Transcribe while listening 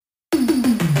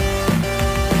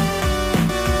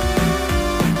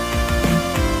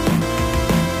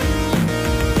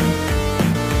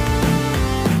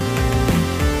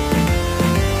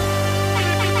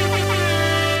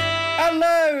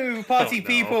party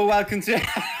people, welcome to...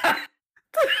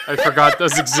 I forgot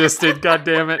those existed, God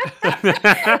damn it.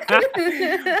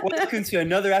 Welcome to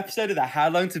another episode of the How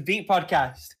Long to Beat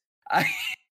podcast. I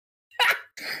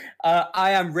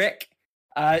am Rick.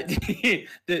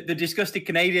 The disgusted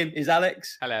Canadian is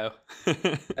Alex. Hello.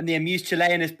 And the amused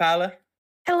Chilean is Paula.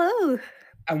 Hello.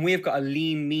 And we've got a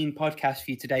lean, mean podcast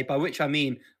for you today, by which I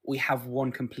mean we have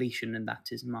one completion, and that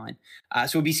is mine.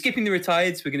 So we'll be skipping the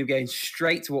retireds. We're going to be going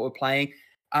straight to what we're playing.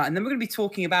 And then we're going to be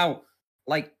talking about,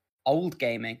 like, old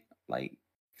gaming, like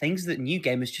things that new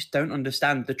gamers just don't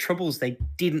understand, the troubles they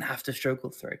didn't have to struggle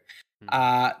through.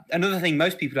 Another thing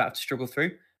most people don't have to struggle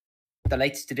through, the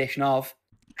latest edition of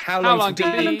How Long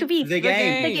to Beat the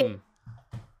game.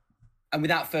 And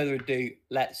without further ado,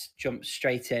 let's jump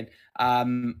straight in.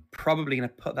 Probably going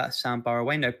to put that soundbar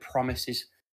away. No promises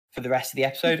for the rest of the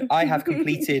episode. I have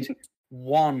completed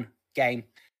one game,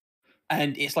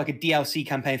 and it's like a DLC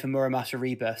campaign for Muramasa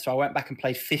Rebirth. So I went back and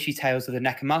played Fishy Tales of the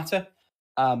Nekomata.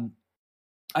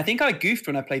 I think I goofed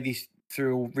when I played these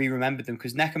through or re-remembered them,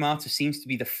 because Nekomata seems to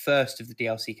be the first of the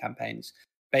DLC campaigns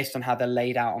based on how they're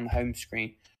laid out on the home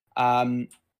screen.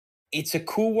 It's a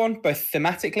cool one, both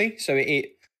thematically. So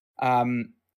it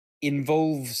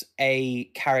involves a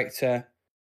character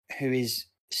who is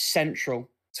central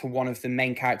to one of the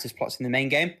main characters' plots in the main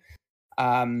game.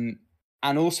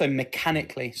 And also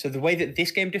mechanically. So the way that this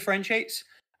game differentiates,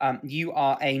 you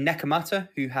are a Nekomata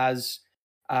who has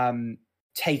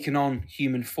taken on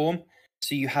human form.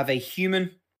 So you have a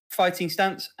human fighting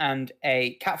stance and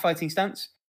a cat fighting stance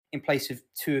in place of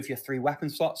two of your three weapon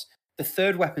slots. The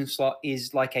third weapon slot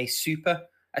is like a super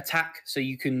attack. So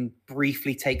you can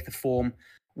briefly take the form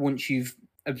once you've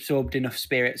absorbed enough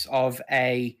spirits of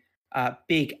a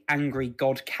big angry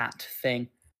god cat thing.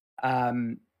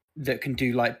 That can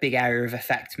do like big area of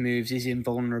effect moves, is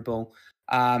invulnerable.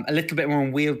 A little bit more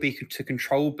unwieldy to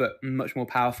control, but much more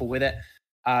powerful with it.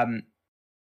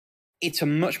 It's a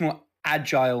much more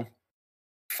agile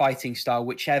fighting style,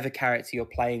 whichever character you're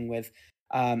playing with.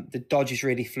 The dodge is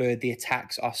really fluid. The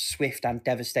attacks are swift and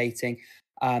devastating.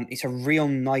 It's a real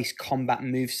nice combat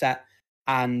moveset.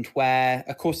 And where,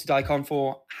 of course, the Daikon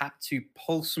 4 had to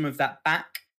pull some of that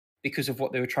back because of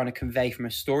what they were trying to convey from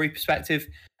a story perspective,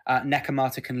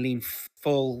 Nekomata can lean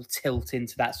full tilt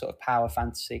into that sort of power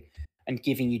fantasy and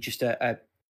giving you just a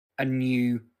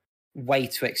new way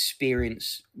to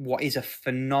experience what is a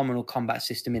phenomenal combat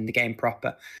system in the game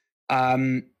proper.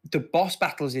 The boss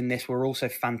battles in this were also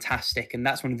fantastic, and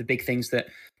that's one of the big things that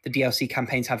the DLC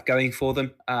campaigns have going for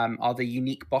them, are the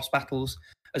unique boss battles,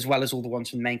 as well as all the ones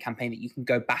from the main campaign that you can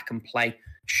go back and play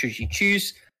should you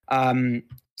choose.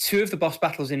 Two of the boss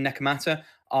battles in Nekomata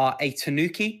are a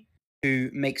Tanuki,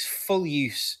 who makes full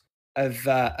use of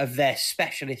their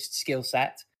specialist skill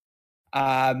set,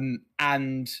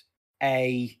 and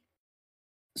a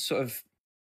sort of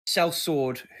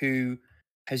sellsword who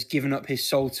has given up his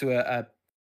soul to a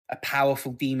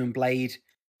powerful demon blade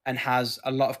and has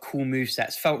a lot of cool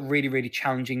movesets. Felt really, really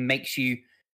challenging, makes you,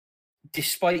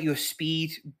 despite your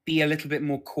speed, be a little bit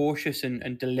more cautious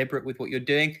and deliberate with what you're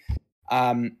doing.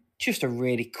 Just a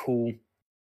really cool,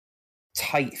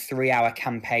 tight 3-hour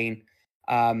campaign.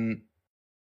 I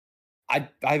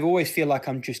always feel like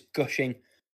I'm just gushing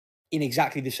in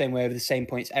exactly the same way over the same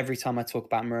points every time I talk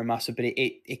about Muramasa, but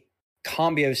it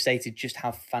can't be overstated just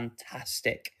how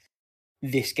fantastic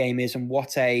this game is and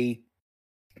what a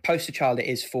poster child it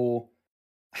is for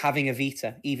having a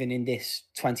Vita, even in this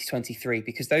 2023,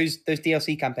 because those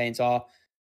DLC campaigns are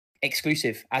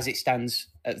exclusive as it stands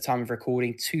at the time of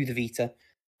recording to the Vita,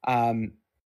 and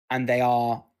they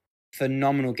are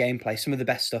phenomenal gameplay, some of the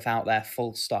best stuff out there,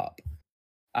 full stop.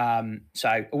 So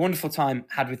a wonderful time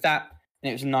had with that, and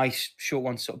it was a nice short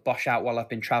one to sort of bosh out while I've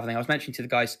been traveling. I was mentioning to the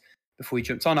guys before we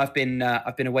jumped on, I've been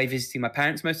away visiting my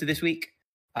parents most of this week,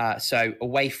 so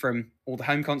away from all the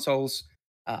home consoles.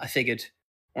 I figured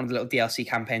one of the little DLC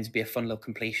campaigns would be a fun little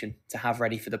completion to have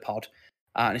ready for the pod,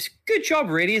 and it's a good job,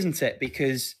 really, isn't it?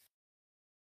 Because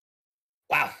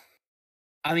wow,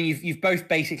 I mean, you've both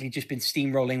basically just been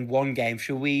steamrolling one game.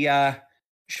 Shall we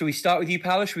start with you,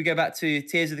 Paula? Should we go back to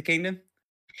Tears of the Kingdom?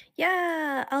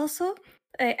 Yeah. Also,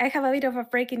 I have a bit of a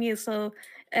breaking news. So,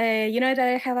 you know that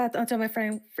I have a Otome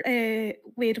friend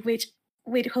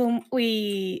with whom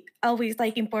we always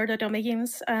like import Otome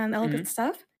games and all that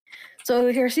stuff.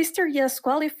 So her sister just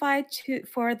qualified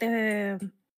for the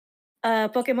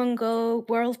Pokemon Go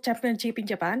World Championship in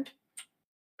Japan.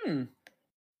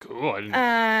 Cool.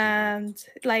 And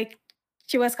like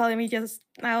she was calling me just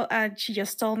now, and she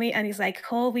just told me, and it's like,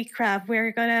 holy crap,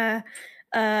 we're gonna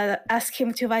ask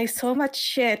him to buy so much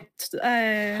shit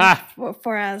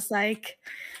for us. Like,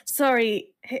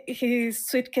 sorry, his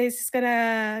suitcase is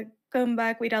gonna come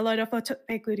back with a lot of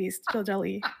equities.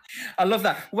 Totally. I love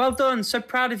that. Well done. So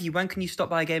proud of you. When can you stop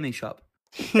by a gaming shop?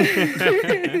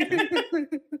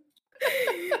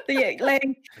 Yeah,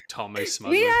 like Tommy we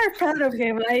smuggler. are proud of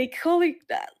him. Like holy,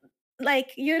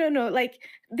 like you don't know. Like,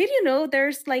 did you know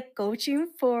there's like coaching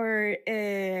for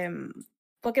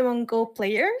Pokemon Go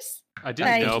players? I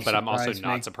didn't like- know, but I'm also Surprised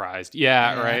not me. surprised.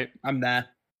 Yeah, right. I'm there.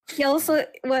 He also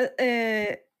was.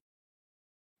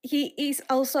 He is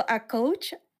also a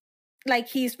coach. Like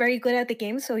he's very good at the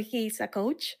game, so he's a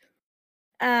coach.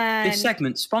 And This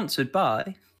segment sponsored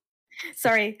by.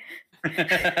 sorry, but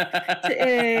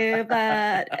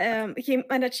he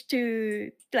managed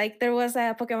to like there was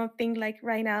a Pokemon thing like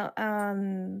right now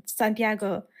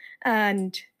Santiago,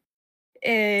 and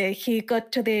he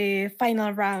got to the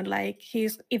final round. Like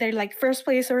he's either like first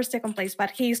place or second place,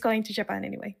 but he's going to Japan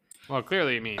anyway. Well,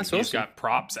 clearly, I mean, That's he's awesome. got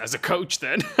props as a coach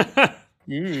then.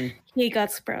 He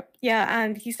got prep, yeah,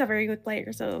 and he's a very good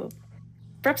player. So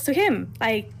props to him.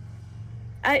 Like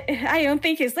I don't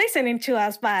think he's listening to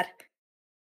us, but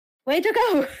way to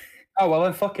go. Oh, well,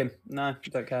 then fuck him. No,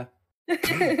 don't care.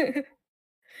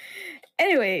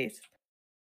 Anyways,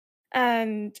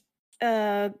 and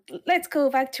let's go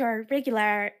back to our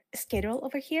regular schedule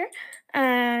over here.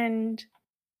 And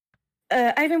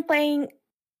I've been playing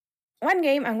one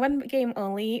game and one game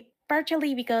only,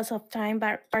 partially because of time,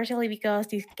 but partially because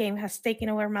this game has taken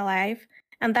over my life,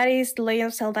 and that is The Legend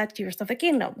of Zelda Tears of the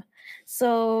Kingdom.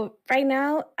 So right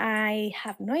now, I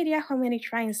have no idea how many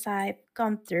shrines I've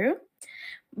gone through,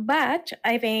 but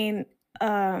I've been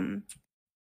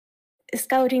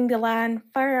scouting the land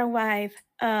far and wide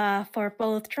for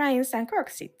both shrines and cork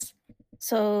seeds.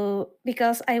 So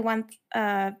because I want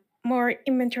more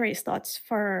inventory slots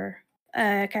for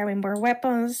carrying more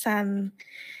weapons and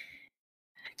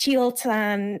shields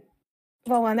and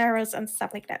bow and arrows and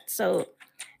stuff like that. So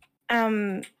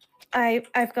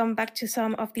I've gone back to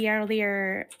some of the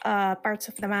earlier parts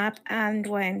of the map and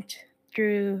went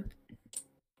through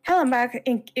hell and back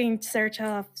in search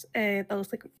of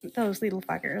those little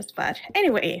fuckers. But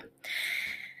anyway,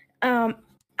 I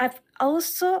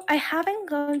haven't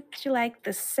gone to like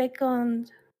the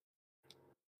second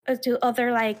to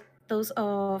other like those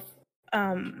of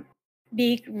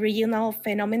big regional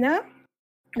phenomena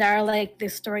that are like the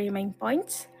story main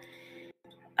points.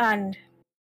 And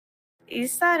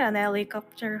is that an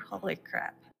helicopter? Holy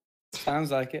crap.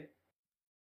 Sounds like it.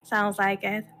 Sounds like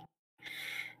it.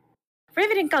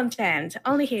 Riveting content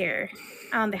only here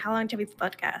on the How Long to Beat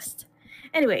podcast.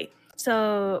 Anyway,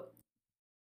 so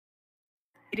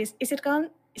is it gone?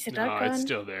 Is it No, not gone? it's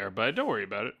still there, but don't worry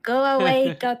about it. Go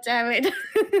away, god damn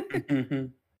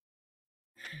it.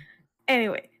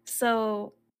 Anyway,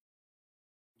 so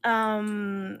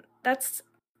that's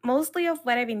mostly of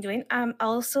what I've been doing. I'm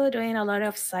also doing a lot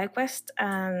of side quests,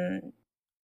 and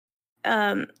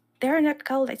they're not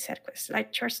called like side quests,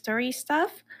 like short story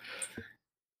stuff.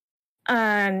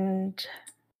 And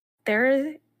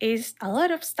there is a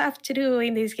lot of stuff to do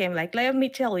in this game. Like, let me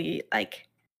tell you, like,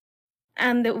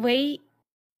 and the way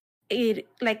it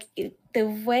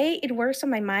works on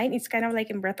my mind, it's kind of like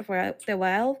in Breath of the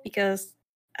Wild, because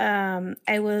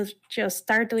I will just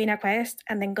start doing a quest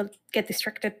and then get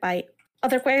distracted by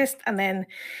other quests and then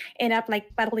end up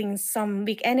like battling some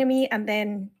big enemy, and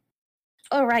then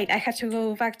all right, I had to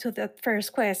go back to the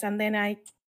first quest, and then I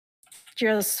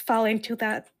just fall into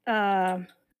that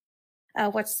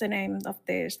what's the name of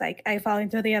this? Like, I fall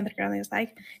into the underground. It's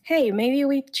like, hey, maybe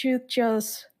we should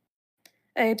just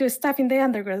do stuff in the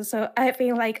underground. So I've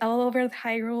been like all over the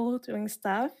Hyrule doing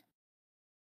stuff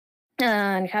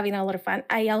and having a lot of fun.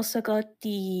 I also got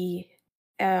the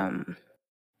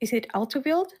is it auto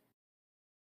build?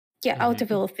 Yeah, auto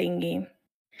build thingy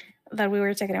that we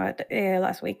were talking about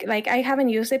last week. Like, I haven't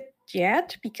used it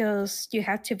yet because you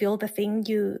have to build the thing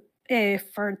you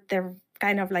for the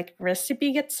kind of like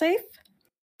recipe get safe.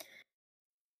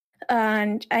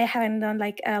 And I haven't done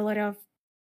like a lot of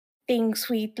things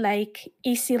with like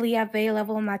easily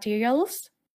available materials,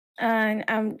 and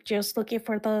I'm just looking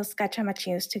for those gacha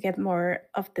machines to get more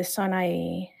of the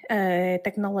Sonai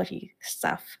technology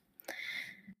stuff.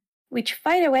 Which,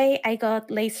 by the way, I got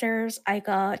lasers. I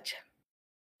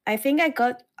think I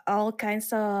got all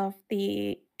kinds of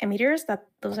the emitters.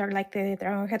 Those are like the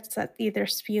dragon heads that either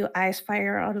spew ice,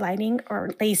 fire, or lightning, or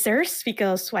lasers,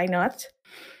 because why not?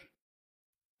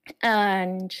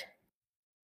 And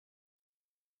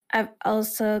I've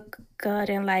also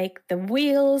gotten like the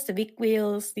wheels, the big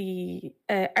wheels, the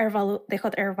the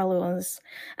hot air balloons,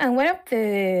 and one of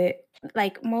the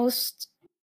like most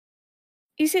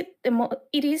it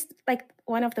is like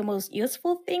one of the most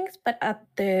useful things, but at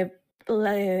the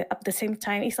same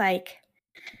time, it's like,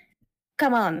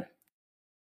 come on.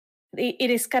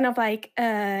 It is kind of like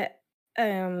some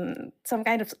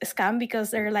kind of scam,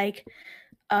 because they're like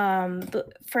the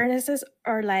furnaces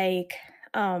are like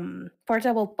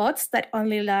portable pots that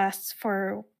only last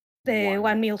for the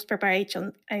one meal's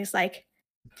preparation, and it's like,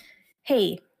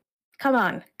 hey, come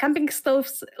on, camping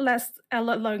stoves last a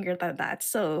lot longer than that,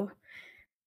 so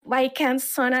why can't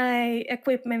Sonai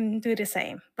equipment do the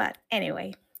same? But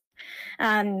anyway,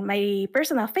 and my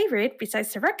personal favorite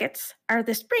besides the rockets are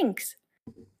the springs,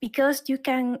 because you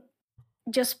can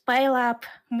just pile up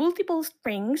multiple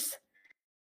springs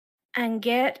and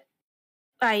get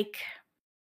like,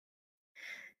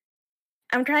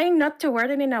 I'm trying not to word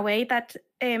it in a way that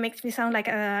makes me sound like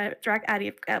a drug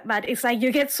addict, but it's like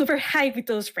you get super high with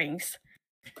those springs.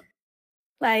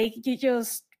 Like you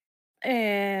just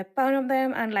pound on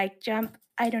them and like jump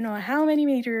I don't know how many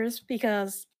meters,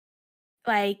 because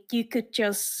like you could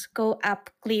just go up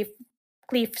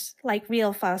cliffs like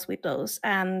real fast with those,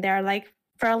 and they're like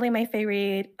probably my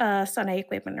favorite Sona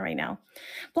equipment right now.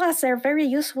 Plus, they're very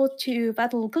useful to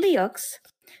battle Gleeoks,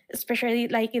 especially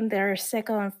like in their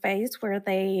second phase where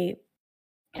they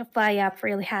fly up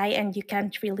really high and you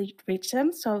can't really reach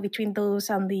them. So between those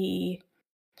and the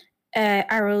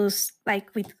arrows,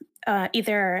 like with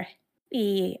either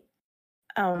the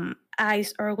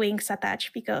eyes or wings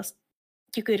attached, because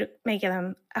you could make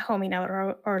them a homing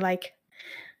arrow or like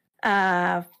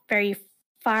a very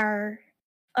far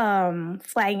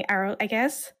flying arrow, I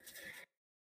guess.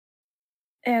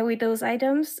 With those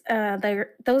items,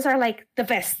 those are like the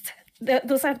best.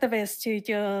 Those are the best to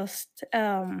just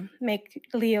make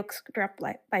Leox drop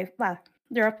like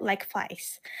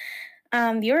flies.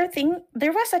 The other thing,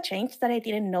 there was a change that I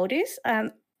didn't notice.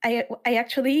 I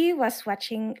actually was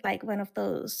watching like one of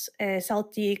those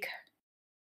Celtic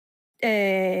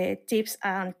tips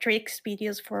and tricks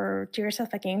videos for Tears of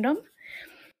the Kingdom,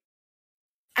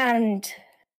 and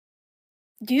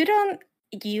you don't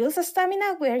use a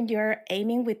stamina when you're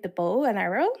aiming with the bow and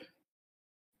arrow.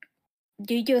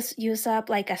 You just use up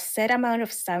like a set amount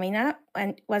of stamina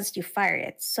once you fire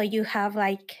it. So you have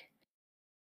like,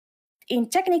 in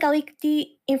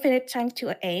technicality, infinite time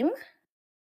to aim.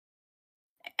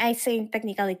 I say in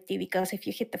technicality because if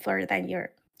you hit the floor, then you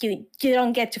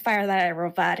don't get to fire that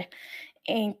arrow. But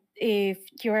and if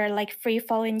you're like free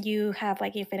falling, you have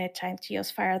like infinite time to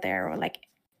just fire the arrow, like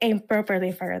aim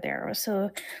properly, fire the arrow. So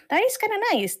that is kind of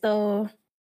nice, though.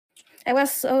 I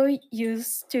was so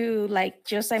used to like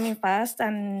just aiming fast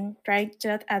and trying to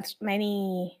get as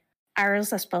many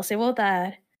arrows as possible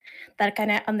that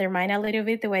kind of undermined a little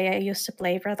bit the way I used to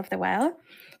play Breath of the Wild.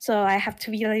 So I have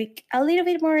to be like a little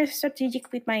bit more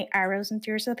strategic with my arrows in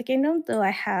Tears of the Kingdom, though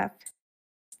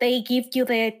they give you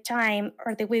the time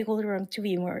or the wiggle room to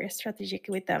be more strategic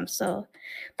with them. So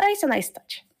that is a nice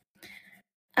touch.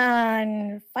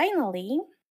 And finally,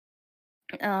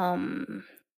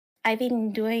 I've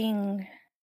been doing,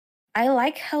 I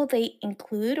like how they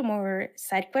include more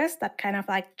side quests that kind of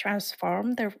like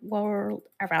transform the world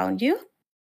around you.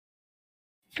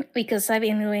 Because I've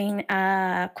been doing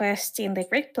a quest in the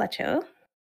Great Plateau,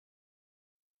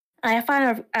 I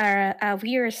found a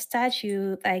weird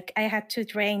statue. Like I had to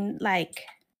drain like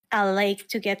a lake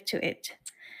to get to it,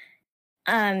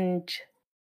 and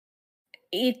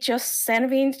it just sent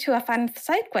me into a fun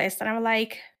side quest. And I'm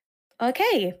like,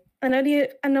 okay, and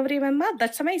nobody even mad.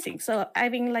 That's amazing. So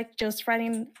I've been like just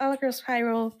running all across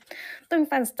Hyrule, doing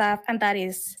fun stuff, and that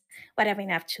is what I've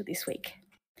been up to this week.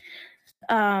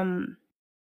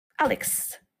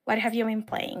 Alex, what have you been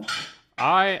playing?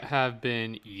 I have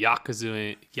been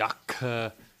yakuzaing it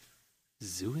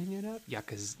up.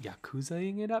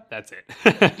 Yakuzaing it up. That's it.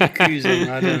 Yakuza,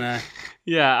 I don't know.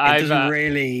 Yeah, it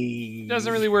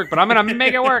doesn't really work, but I'm gonna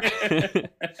make it work.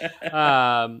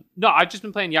 No, I've just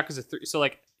been playing Yakuza 3. So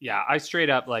like, yeah, I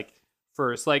straight up like,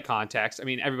 for slight context, I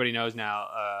mean everybody knows now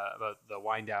about the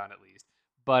wind down at least,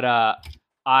 but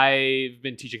I've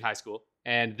been teaching high school.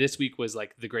 And this week was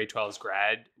like the grade 12's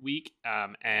grad week.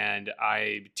 And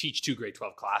I teach 2 grade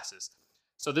 12 classes.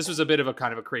 So this was a bit of a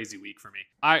kind of a crazy week for me.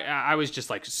 I was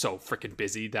just like so freaking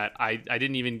busy that I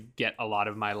didn't even get a lot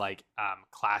of my like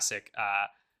classic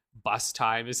bus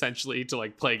time essentially to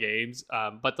like play games.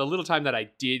 But the little time that I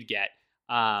did get,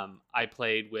 I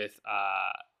played with,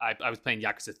 I was playing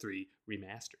Yakuza 3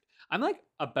 Remastered. I'm like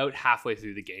about halfway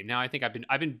through the game now. I think I've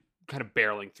been kind of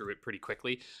barreling through it pretty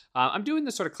quickly. I'm doing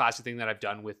the sort of classic thing that I've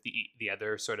done with the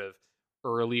other sort of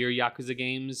earlier Yakuza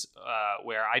games,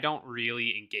 where I don't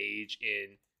really engage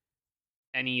in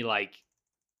any like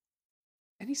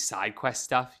any side quest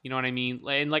stuff, you know what I mean?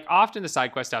 And like often the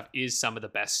side quest stuff is some of the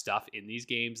best stuff in these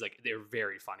games. Like they're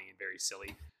very funny and very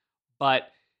silly, but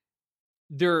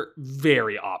they're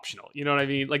very optional. You know what I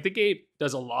mean? Like the game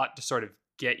does a lot to sort of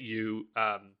get you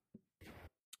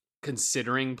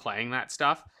considering playing that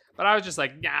stuff. But I was just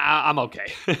like, nah, I'm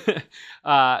okay.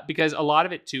 Because a lot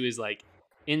of it too is like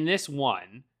in this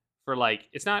one for like,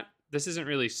 this isn't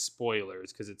really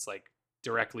spoilers because it's like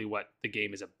directly what the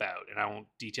game is about. And I won't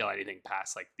detail anything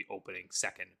past like the opening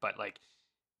second, but like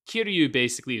Kiryu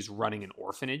basically is running an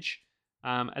orphanage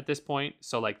at this point.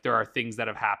 So like there are things that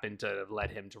have happened to have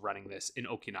led him to running this in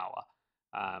Okinawa.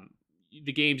 Um,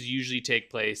 the games usually take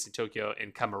place in Tokyo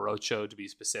and Kamurocho to be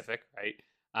specific, right?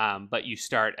 But you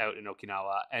start out in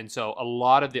Okinawa. And so a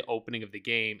lot of the opening of the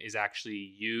game is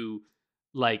actually you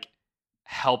like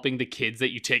helping the kids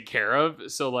that you take care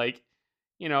of. So like,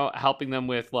 helping them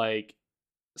with like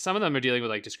some of them are dealing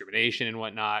with like discrimination and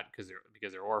whatnot because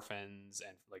they're orphans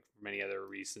and like for many other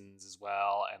reasons as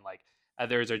well. And like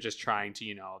others are just trying to,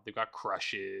 they've got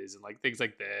crushes and like things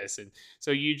like this. And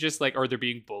so you just like, or they're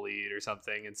being bullied or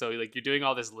something. And so like you're doing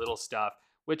all this little stuff,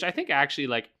 which I think actually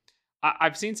like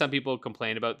I've seen some people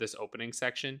complain about this opening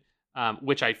section,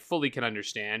 which I fully can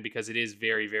understand because it is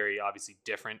very, very obviously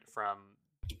different from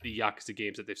the Yakuza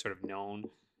games that they've sort of known,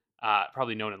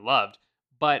 probably known and loved.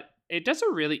 But it does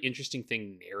a really interesting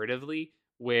thing narratively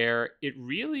where it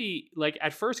really, like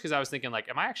at first, because I was thinking like,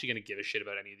 am I actually going to give a shit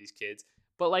about any of these kids?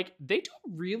 But like they do a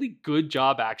really good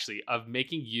job actually of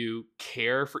making you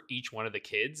care for each one of the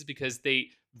kids because they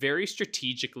very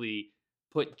strategically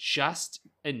put just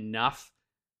enough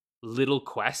little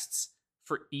quests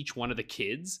for each one of the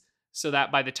kids so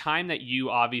that by the time that you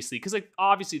obviously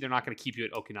they're not going to keep you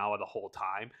at Okinawa the whole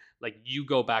time, like you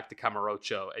go back to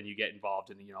Kamurocho and you get involved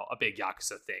in a big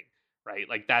Yakuza thing, right?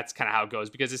 Like that's kind of how it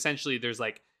goes because essentially there's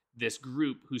like this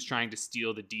group who's trying to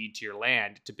steal the deed to your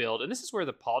land to build, and this is where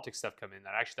the politics stuff come in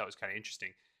that I actually thought was kind of interesting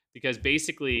because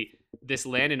basically this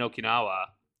land in Okinawa,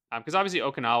 because obviously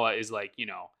Okinawa is like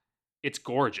it's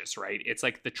gorgeous, right? It's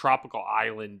like the tropical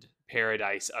island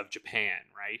paradise of Japan,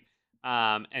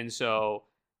 right? And so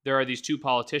there are these two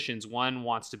politicians. One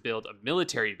wants to build a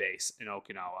military base in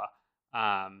Okinawa,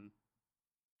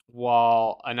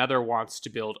 while another wants to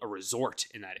build a resort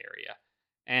in that area.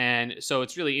 And so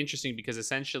it's really interesting because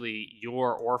essentially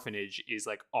your orphanage is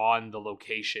like on the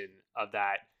location of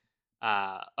that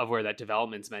of where that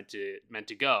development's meant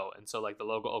to go. And so like the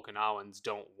local Okinawans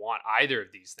don't want either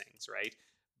of these things, right?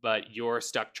 But you're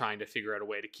stuck trying to figure out a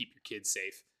way to keep your kids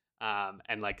safe.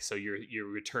 And like, so you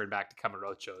return back to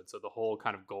Kamurocho. And so the whole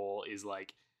kind of goal is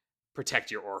like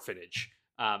protect your orphanage.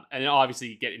 And then obviously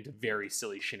you get into very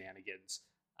silly shenanigans,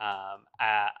 a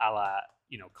la,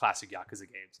 classic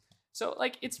Yakuza games. So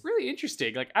like, it's really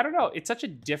interesting. Like, I don't know. It's such a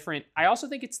different, I also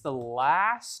think it's the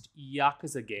last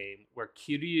Yakuza game where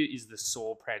Kiryu is the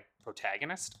sole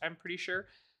protagonist. I'm pretty sure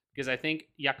because I think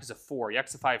Yakuza 4,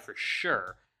 Yakuza 5 for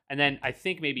sure. And then I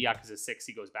think maybe Yakuza 6,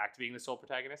 he goes back to being the sole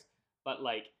protagonist. But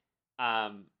like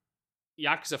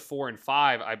Yakuza 4 and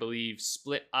 5, I believe,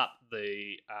 split up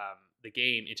the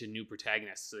game into new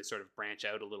protagonists. So they sort of branch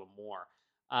out a little more.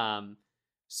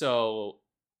 So,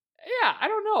 yeah, I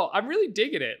don't know. I'm really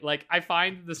digging it. Like, I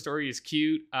find the story is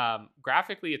cute.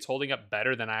 Graphically, it's holding up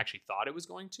better than I actually thought it was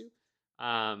going to.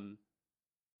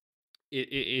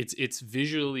 It's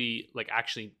visually, like,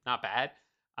 actually not bad.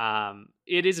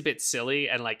 It is a bit silly,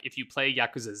 and like if you play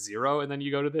Yakuza 0 and then you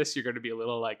go to this, you're going to be a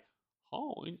little like,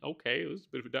 oh, okay, it was a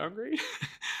bit of a downgrade.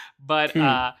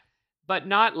 But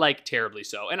not like terribly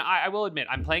so. And I will admit,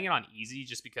 I'm playing it on easy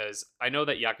just because I know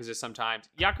that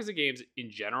Yakuza games in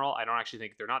general, I don't actually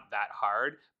think they're not that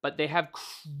hard, but they have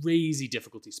crazy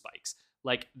difficulty spikes.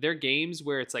 Like they're games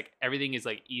where it's like everything is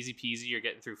like easy peasy, you're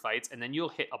getting through fights, and then you'll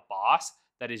hit a boss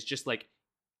that is just like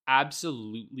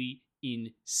absolutely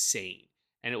insane.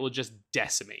 And it will just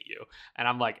decimate you. And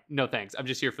I'm like, no thanks. I'm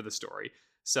just here for the story.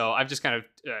 So I've just kind of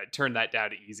turned that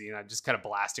down to easy, and I'm just kind of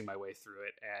blasting my way through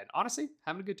it. And honestly,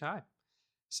 having a good time.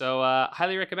 So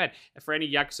highly recommend. And for any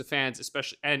Yakuza fans,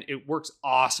 especially, and it works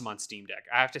awesome on Steam Deck.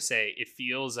 I have to say, it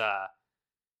feels, I'm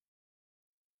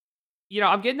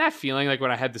getting that feeling like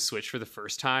when I had the Switch for the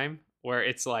first time, where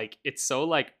it's like, it's so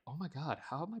like, oh my God,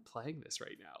 how am I playing this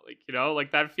right now? Like,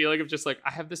 like that feeling of just like, I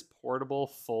have this portable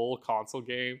full console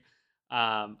game.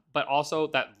 But also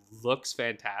that looks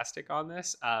fantastic on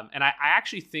this. And I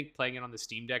actually think playing it on the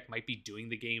Steam Deck might be doing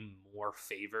the game more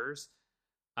favors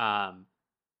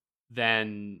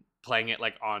than playing it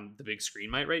like on the big screen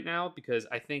might right now, because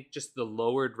I think just the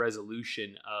lowered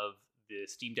resolution of the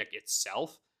Steam Deck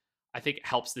itself, I think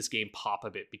helps this game pop a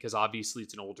bit because obviously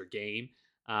it's an older game.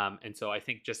 And so I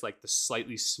think just like the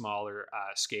slightly smaller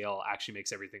scale actually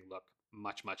makes everything look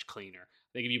much, much cleaner.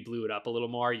 I think if you blew it up a little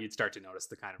more, you'd start to notice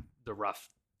the kind of the rough,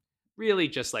 really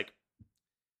just like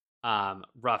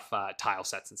rough tile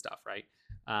sets and stuff, right?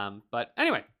 But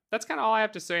anyway, that's kind of all I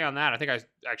have to say on that. I think I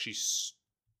actually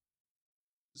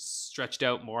stretched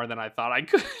out more than I thought I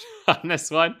could on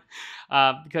this one,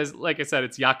 because, like I said,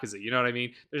 it's Yakuza. You know what I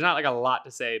mean? There's not like a lot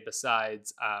to say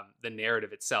besides the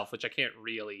narrative itself, which I can't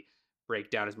really break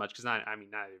down as much because neither of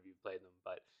you played them,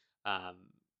 but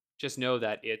just know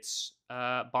that it's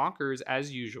bonkers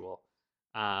as usual.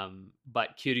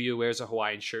 But Kiryu wears a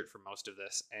Hawaiian shirt for most of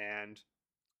this, and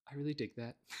I really dig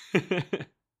that.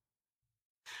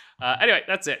 Anyway,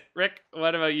 that's it. Rick,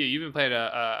 what about you? You've been playing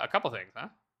a couple things, huh?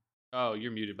 Oh,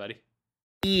 you're muted, buddy.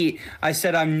 I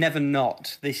said I'm never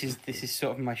not. This is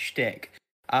sort of my shtick.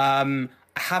 I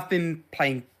have been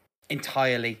playing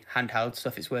entirely handheld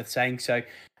stuff, it's worth saying. So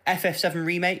FF7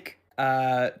 Remake,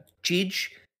 Gij,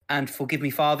 and Forgive Me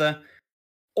Father,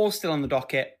 all still on the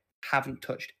docket. Haven't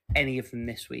touched any of them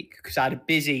this week because I had a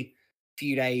busy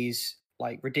few days,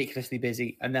 like ridiculously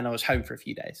busy, and then I was home for a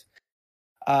few days.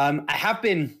 I have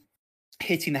been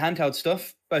hitting the handheld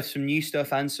stuff, both some new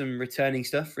stuff and some returning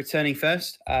stuff. Returning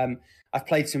first, I've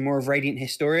played some more of Radiant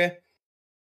Historia.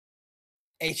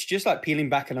 It's just like peeling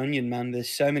back an onion, man. There's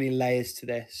so many layers to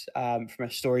this from a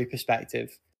story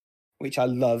perspective, which I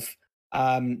love.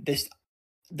 There's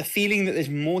the feeling that there's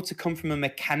more to come from a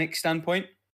mechanic standpoint,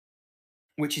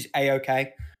 which is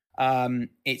A-okay.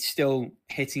 It's still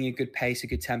hitting a good pace, a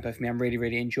good tempo for me. I'm really,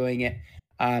 really enjoying it.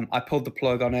 I pulled the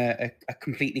plug on a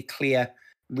completely clear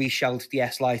reshelled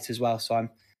DS Lite as well, so I'm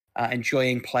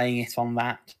enjoying playing it on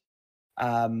that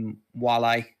while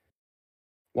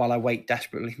I wait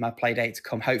desperately for my play date to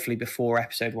come, hopefully before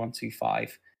episode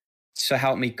 125. So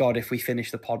help me God, if we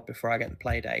finish the pod before I get the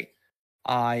play date,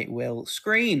 I will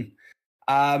scream.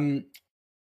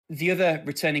 The other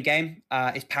returning game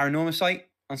is Paranormasight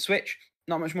on Switch.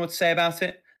 Not much more to say about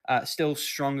it. Still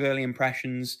strong early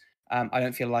impressions. I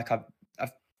don't feel like I've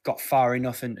got far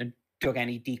enough and dug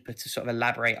any deeper to sort of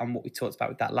elaborate on what we talked about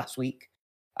with that last week,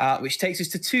 which takes us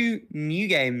to two new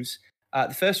games.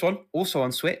 The first one, also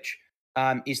on Switch,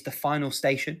 is The Final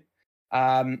Station.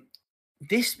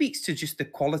 This speaks to just the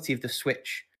quality of the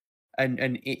Switch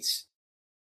and its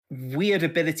weird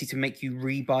ability to make you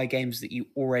rebuy games that you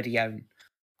already own.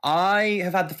 I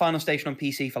have had The Final Station on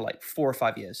PC for like 4 or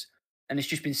 5 years, and it's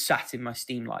just been sat in my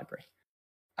Steam library.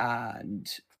 And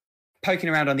poking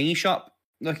around on the eShop,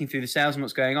 looking through the sales and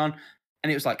what's going on,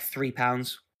 and it was like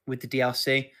 £3 with the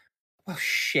DLC. Oh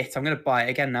shit, I'm going to buy it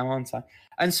again now, aren't I?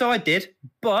 And so I did,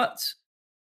 but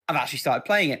I've actually started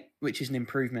playing it, which is an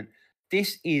improvement.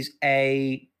 This is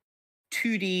a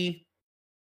 2D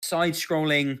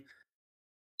side-scrolling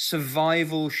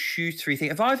survival shootery thing.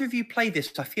 Have either of you played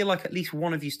this? I feel like at least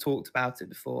one of you's talked about it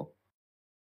before.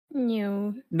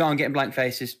 No. No, I'm getting blank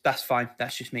faces. That's fine.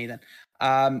 That's just me then.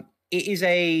 It is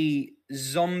a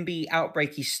zombie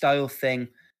outbreaky style thing.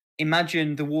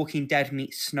 Imagine The Walking Dead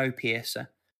meets Snowpiercer.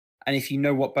 And if you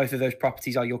know what both of those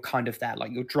properties are, you're kind of there.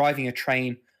 Like you're driving a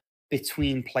train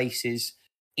between places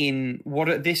in what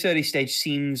at this early stage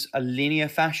seems a linear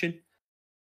fashion.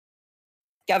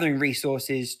 Gathering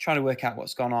resources, trying to work out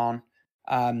what's gone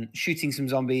on, shooting some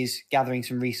zombies, gathering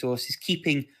some resources,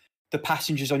 keeping the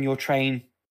passengers on your train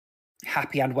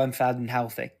happy and well-fed and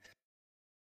healthy.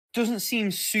 Doesn't seem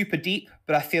super deep,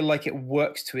 but I feel like it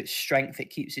works to its strength.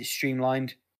 It keeps it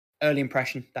streamlined. Early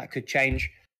impression, that could change.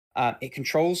 It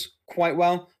controls quite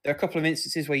well. There are a couple of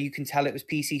instances where you can tell it was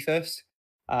PC first,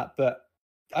 but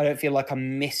I don't feel like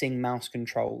I'm missing mouse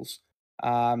controls.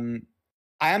 I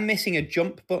am missing a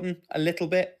jump button a little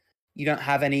bit. You don't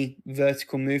have any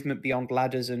vertical movement beyond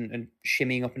ladders and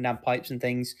shimmying up and down pipes and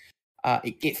things.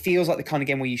 It feels like the kind of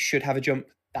game where you should have a jump.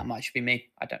 That might just be me.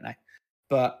 I don't know.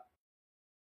 But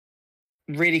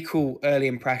really cool early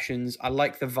impressions. I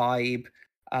like the vibe.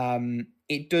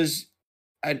 It does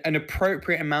an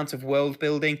appropriate amount of world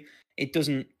building. It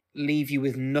doesn't leave you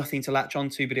with nothing to latch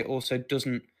onto, but it also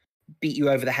doesn't beat you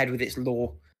over the head with its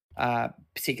lore,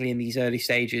 particularly in these early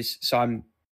stages. So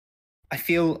I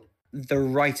feel the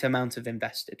right amount of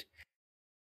invested.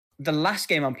 The last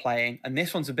game I'm playing, and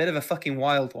this one's a bit of a fucking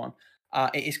wild one,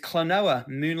 it is Klonoa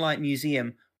Moonlight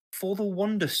Museum for the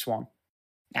Wonder Swan.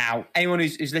 Now, anyone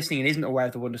who's listening and isn't aware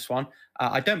of the Wonder Swan,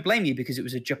 I don't blame you because it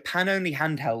was a Japan-only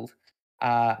handheld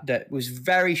that was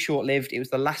very short-lived. It was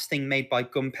the last thing made by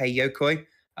Gunpei Yokoi,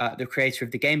 the creator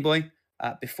of the Game Boy,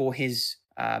 before his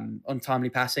untimely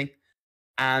passing.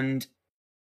 And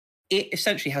it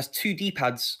essentially has 2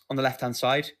 D-pads on the left-hand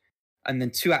side and then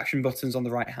 2 action buttons on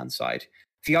the right-hand side.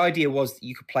 The idea was that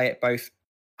you could play it both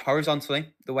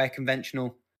horizontally, the way a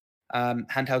conventional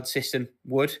handheld system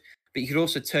would, but you could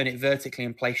also turn it vertically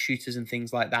and play shooters and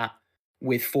things like that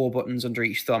with 4 buttons under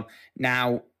each thumb.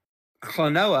 Now,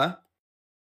 Klonoa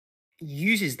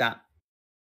uses that.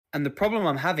 And the problem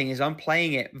I'm having is I'm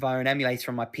playing it via an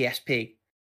emulator on my PSP.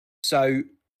 So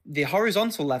the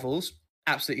horizontal levels,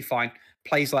 absolutely fine.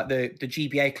 Plays like the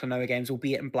GBA Klonoa games,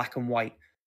 albeit in black and white.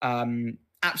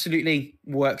 Absolutely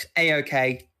works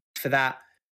A-OK for that.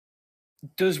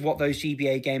 Does what those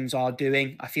GBA games are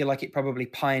doing. I feel like it probably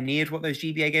pioneered what those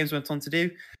GBA games went on to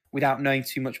do without knowing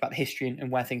too much about the history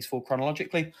and where things fall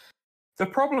chronologically. The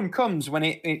problem comes when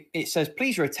it says,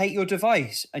 please rotate your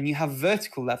device, and you have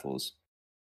vertical levels.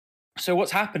 So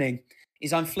what's happening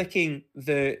is I'm flicking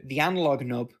the analog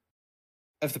nub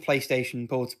of the PlayStation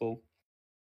Portable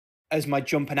as my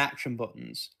jump and action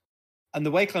buttons. And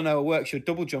the way Klonoa works, your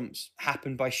double jumps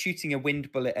happen by shooting a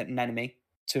wind bullet at an enemy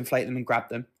to inflate them and grab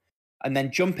them, and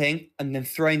then jumping and then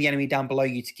throwing the enemy down below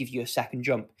you to give you a second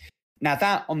jump. Now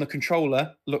that on the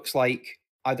controller looks like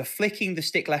either flicking the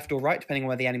stick left or right, depending on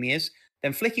where the enemy is,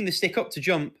 then flicking the stick up to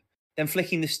jump, then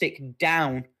flicking the stick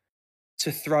down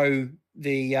to throw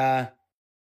the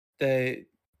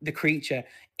creature.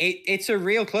 It's a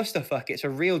real clusterfuck. It's a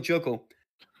real juggle.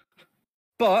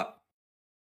 But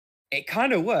it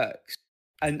kind of works.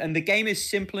 And the game is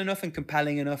simple enough and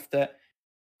compelling enough that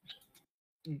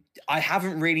I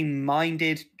haven't really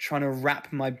minded trying to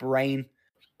wrap my brain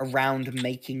around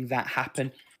making that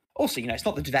happen. Also, it's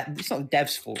not the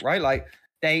devs' fault, right? Like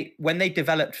when they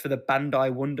developed for the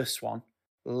Bandai WonderSwan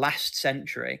last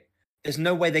century, there's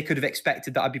no way they could have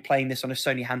expected that I'd be playing this on a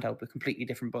Sony handheld with completely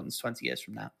different buttons 20 years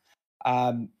from now.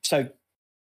 So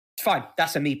it's fine.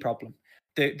 That's a me problem.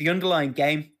 The underlying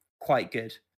game, quite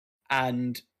good.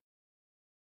 And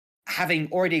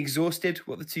having already exhausted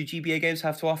what the 2 GBA games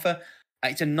have to offer,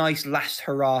 it's a nice last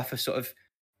hurrah for sort of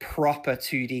proper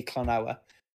 2D Klonoa,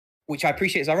 which I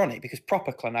appreciate is ironic because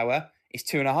proper Klonoa is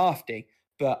 2.5D,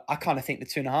 but I kind of think the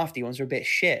 2.5D ones are a bit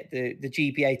shit. The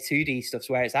GBA 2D stuff's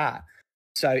where it's at.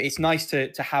 So it's nice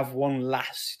to have one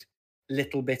last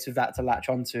little bit of that to latch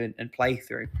onto and play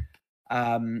through.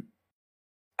 And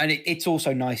it's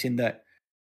also nice in that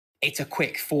it's a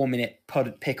quick 4-minute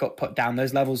pick up, put down.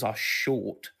 Those levels are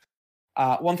short.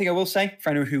 One thing I will say, for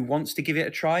anyone who wants to give it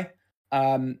a try,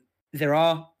 there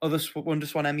are other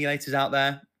WonderSwan emulators out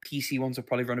there. PC ones will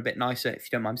probably run a bit nicer if you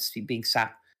don't mind being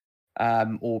sat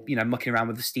or mucking around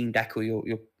with the Steam Deck or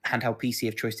your handheld PC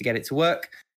of choice to get it to work.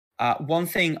 One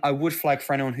thing I would flag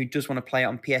for anyone who does want to play it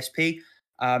on PSP,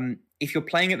 if you're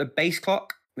playing at the base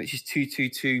clock, which is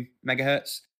 222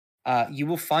 megahertz, you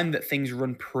will find that things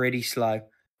run pretty slow.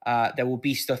 There will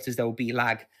be stutters, there will be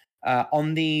lag.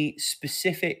 On the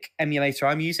specific emulator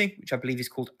I'm using, which I believe is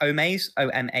called Omaze,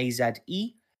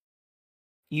 O-M-A-Z-E,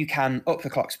 you can up the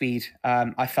clock speed.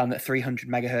 I found that 300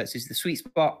 megahertz is the sweet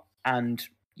spot, and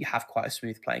you have quite a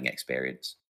smooth playing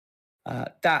experience.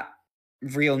 That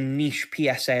real niche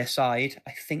PSA aside,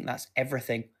 I think that's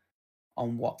everything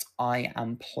on what I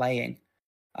am playing,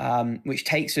 which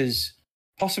takes us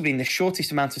possibly in the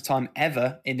shortest amount of time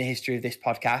ever in the history of this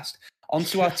podcast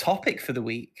onto our topic for the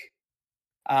week.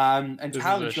 And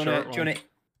Paola, do you want to?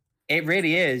 It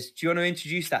really is. Do you want to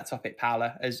introduce that topic,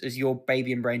 Paola, as your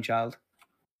baby and brainchild?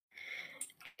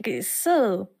 Okay,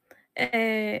 so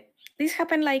this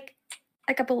happened like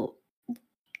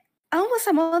almost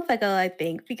a month ago, I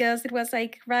think, because it was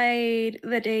like right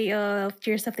the day of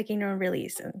Tears of the Kingdom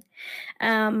release.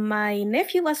 And my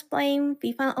nephew was playing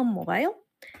FIFA on mobile,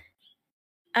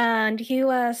 and he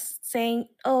was saying,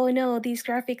 "Oh no, these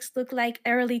graphics look like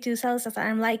early 2000s." And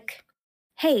I'm like,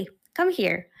 "Hey, come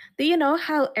here. Do you know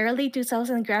how early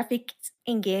 2000 graphics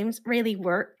in games really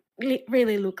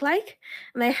look like?"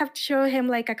 And I have to show him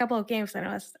like a couple of games,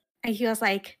 and he was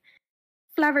like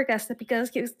flabbergasted because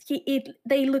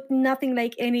they look nothing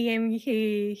like any game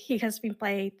he has been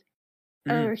played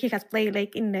or he has played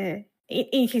like in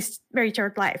his very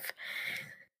short life.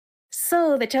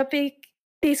 So the topic,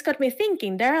 this got me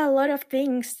thinking. There are a lot of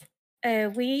things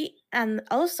we and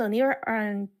also newer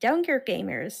and younger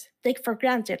gamers take for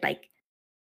granted, like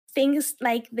things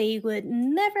like they would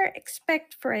never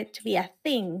expect for it to be a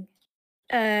thing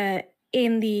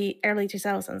in the early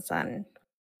 2000s and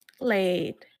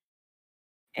late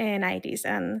 90s.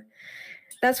 And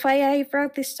that's why I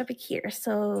brought this topic here.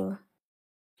 So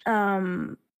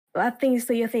what things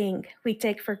do you think we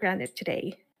take for granted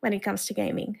today when it comes to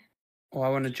gaming? Oh, I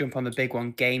want to jump on the big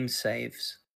one, game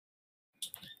saves.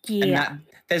 Yeah. And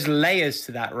there's layers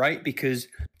to that, right? Because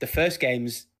the first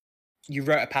games, you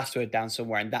wrote a password down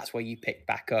somewhere and that's where you picked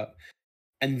back up.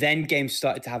 And then games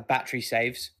started to have battery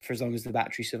saves for as long as the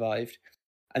battery survived.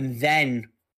 And then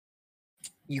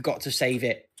you got to save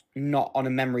it not on a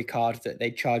memory card that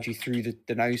they charge you through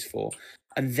the nose for.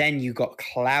 And then you got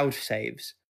cloud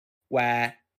saves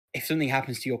where if something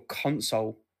happens to your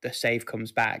console, the save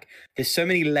comes back. There's so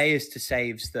many layers to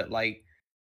saves that, like,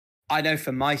 I know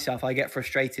for myself, I get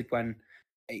frustrated when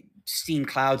a Steam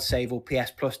Cloud save or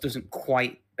PS Plus doesn't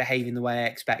quite behave in the way I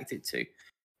expect it to.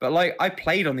 But like, I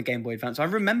played on the Game Boy Advance, I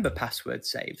remember password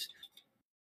saves,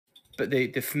 but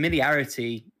the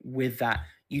familiarity with that,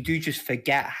 you do just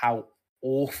forget how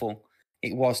awful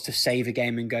it was to save a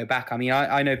game and go back. I mean,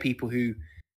 I know people who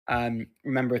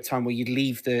remember a time where you'd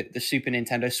leave the Super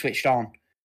Nintendo switched on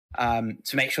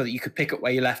to make sure that you could pick up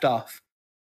where you left off.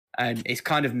 And it's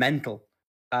kind of mental.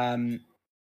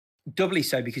 Doubly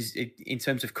so because in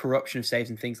terms of corruption of saves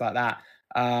and things like that,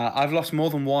 I've lost more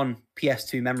than one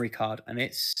PS2 memory card, and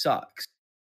it sucks.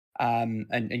 And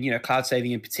you know, cloud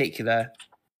saving in particular,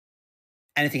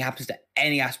 anything happens to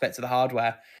any aspect of the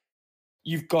hardware,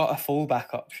 you've got a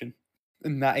fallback option.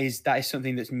 And that is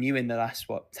something that's new in the last,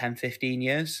 10, 15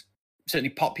 years?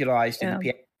 Certainly popularized in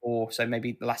the PS4, so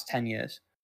maybe the last 10 years.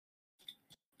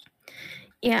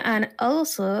 Yeah, and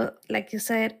also, like you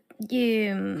said,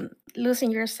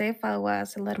 losing your save file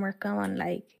was a lot more common,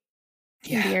 like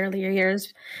in the earlier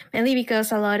years, mainly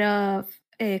because a lot of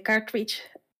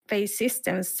cartridge-based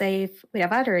systems save with a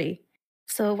battery.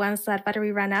 So once that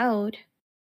battery ran out,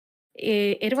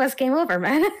 it was game over,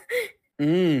 man.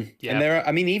 And there are,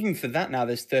 I mean, even for that now,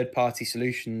 there's third-party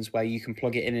solutions where you can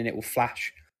plug it in and it will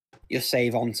flash your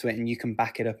save onto it, and you can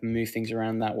back it up and move things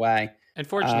around that way.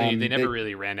 Unfortunately, they never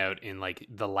really ran out in like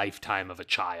the lifetime of a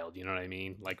child. You know what I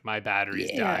mean? Like my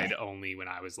batteries died only when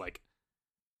I was like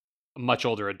a much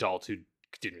older adult who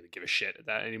didn't really give a shit at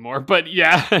that anymore. But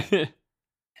yeah,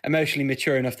 emotionally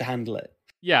mature enough to handle it.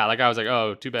 Yeah, like I was like,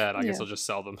 oh, too bad. I guess I'll just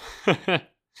sell them.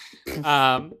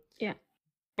 Yeah.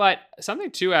 But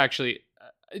something too, actually,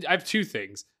 I have two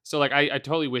things. So like, I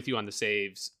totally with you on the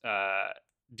saves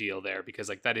deal there, because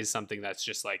like that is something that's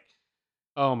just like,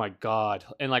 oh my God.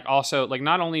 And like also like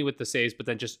not only with the saves, but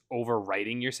then just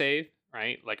overwriting your save,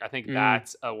 right? Like I think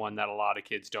that's a one that a lot of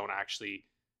kids don't actually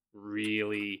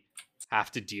really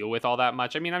have to deal with all that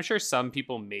much. I mean, I'm sure some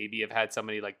people maybe have had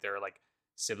somebody like their like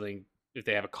sibling, if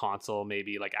they have a console,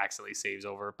 maybe like accidentally saves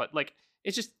over, but like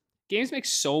it's just games make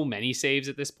so many saves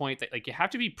at this point that like you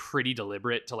have to be pretty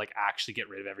deliberate to like actually get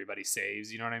rid of everybody's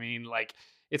saves. You know what I mean? Like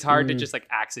it's hard to just like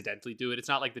accidentally do it. It's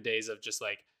not like the days of just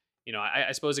like, you know,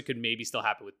 I suppose it could maybe still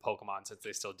happen with Pokemon since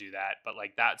they still do that. But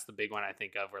like that's the big one I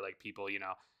think of, where like people, you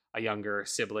know, a younger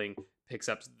sibling picks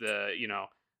up the, you know,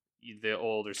 the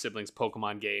older sibling's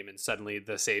Pokemon game and suddenly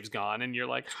the save's gone and you're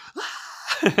like,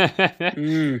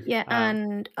 Yeah,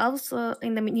 and also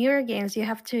in the newer games, you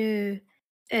have to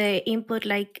input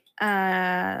like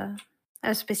a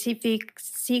specific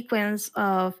sequence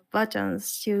of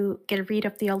buttons to get rid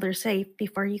of the older save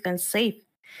before you can save.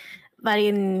 But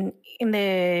in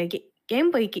the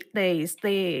Game Boy days,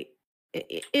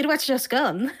 it was just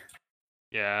gone.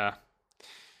 Yeah.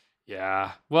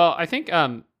 Well, I think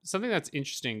something that's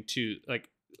interesting too, like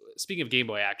speaking of Game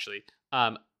Boy, actually,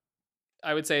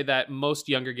 I would say that most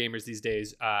younger gamers these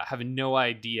days have no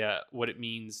idea what it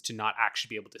means to not actually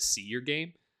be able to see your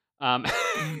game.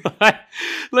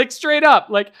 Like straight up,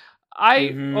 like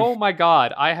oh my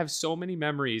God, I have so many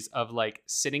memories of like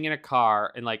sitting in a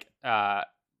car and like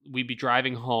we'd be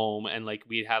driving home and like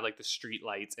we'd have like the street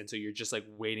lights, and so you're just like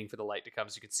waiting for the light to come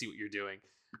so you can see what you're doing,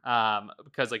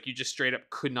 because like you just straight up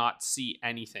could not see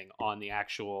anything on the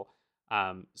actual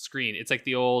screen. It's like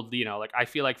the old, you know, like I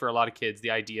feel like for a lot of kids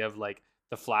the idea of like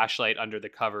the flashlight under the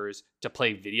covers to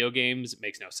play video games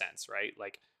makes no sense, right?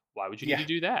 Like why would you need to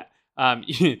do that?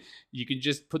 You can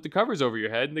just put the covers over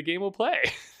your head and the game will play.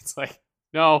 It's like,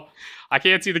 no, I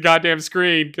can't see the goddamn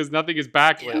screen because nothing is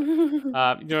backlit. You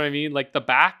know what I mean? Like the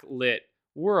backlit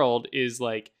world is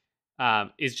like,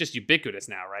 is just ubiquitous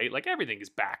now, right? Like everything is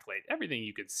backlit. Everything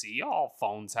you can see. All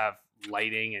phones have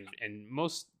lighting, and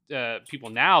most people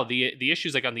now, the issue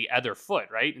is like on the other foot,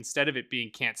 right? Instead of it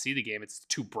being can't see the game, it's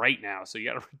too bright now, so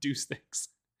you got to reduce things.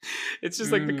 It's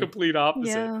just like the complete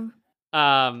opposite.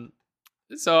 Yeah.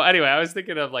 So anyway, I was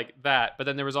thinking of like that, but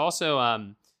then there was also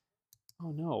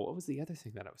oh no, what was the other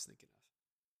thing that I was thinking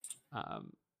of?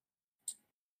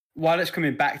 While it's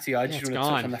coming back to you, I just want to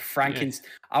touch on the Frankenstein.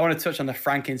 I want to touch on the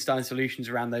Frankenstein solutions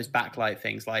around those backlight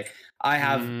things. Like I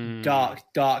have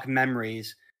dark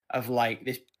memories of like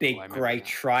this big grey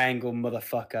triangle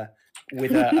motherfucker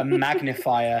with a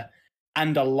magnifier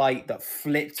and a light that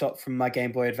flipped up from my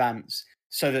Game Boy Advance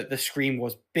so that the screen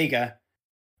was bigger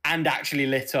and actually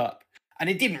lit up. And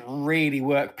it didn't really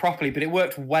work properly, but it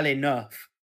worked well enough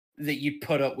that you'd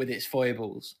put up with its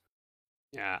foibles.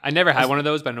 Yeah, I never had one of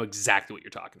those, but I know exactly what you're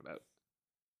talking about.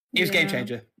 It was a game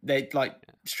changer. They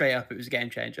straight up, it was a game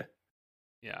changer.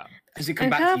 Yeah. Does it come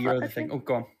back to your other thing? Oh,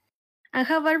 go on. And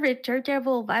how about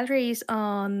rechargeable batteries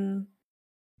on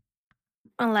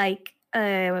like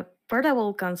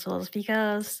portable consoles?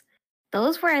 Because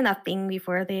those weren't a thing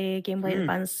before the Game Boy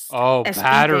Advance. Oh, SP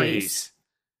batteries.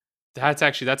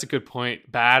 days. That's a good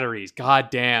point. Batteries. God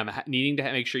damn. Needing to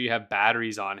make sure you have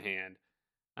batteries on hand.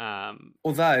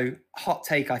 Although, hot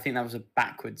take, I think that was a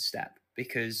backward step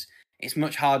because it's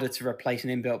much harder to replace an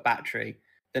inbuilt battery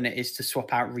than it is to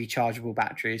swap out rechargeable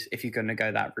batteries if you're going to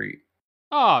go that route.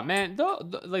 Oh man,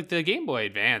 like the Game Boy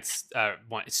Advance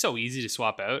one, it's so easy to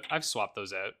swap out. I've swapped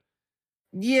those out.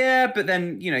 Yeah, but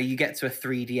then you get to a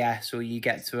 3DS or you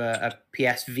get to a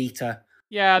PS Vita.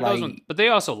 Yeah, those ones, but they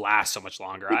also last so much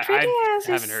longer. The 3DS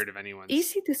I haven't heard of anyone.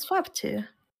 Easy to swap to.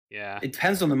 Yeah, it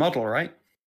depends on the model, right?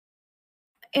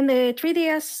 In the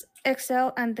 3DS XL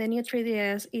and the new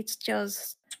 3DS,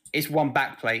 it's one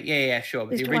backplate. Yeah, sure.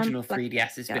 But the original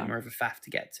 3DS is a bit more of a faff to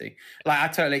get to. Like, I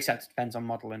totally accept it depends on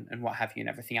model and what have you and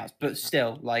everything else. But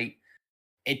still, like,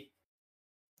 it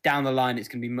down the line, it's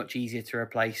going to be much easier to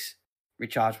replace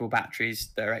rechargeable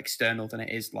batteries that are external than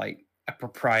it is like a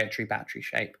proprietary battery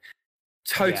shape.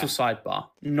 Total sidebar,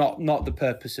 not the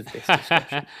purpose of this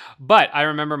discussion. But I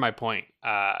remember my point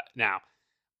now.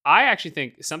 I actually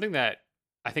think something that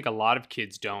I think a lot of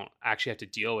kids don't actually have to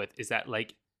deal with is that,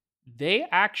 like, they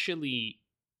actually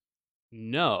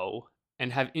know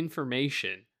and have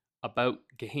information about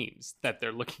games that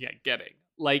they're looking at getting.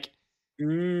 Like,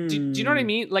 do you know what I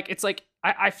mean? Like, it's like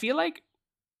I feel like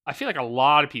a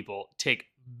lot of people take,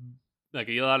 like,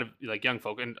 a lot of like young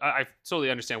folk, and I totally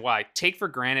understand why, take for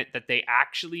granted that they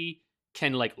actually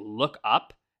can like look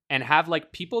up and have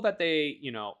like people that they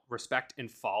respect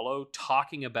and follow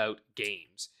talking about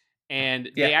games. And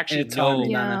they actually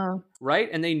know, right?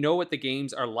 And they know what the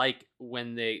games are like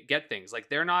when they get things. Like,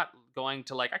 they're not going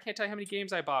to, like, I can't tell you how many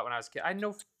games I bought when I was a kid. I had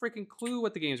no freaking clue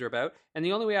what the games were about. And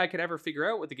the only way I could ever figure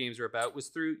out what the games were about was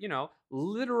through,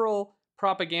 literal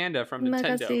propaganda from Nintendo.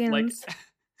 Magazines.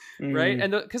 Like, right?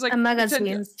 And because like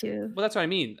magazines too. Well, that's what I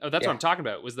mean. Oh, that's what I'm talking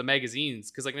about, was the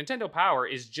magazines. Because like Nintendo Power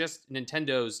is just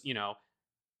Nintendo's,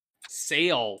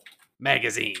 sale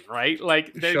magazine, right?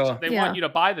 Like, they want you to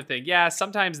buy the thing. Yeah,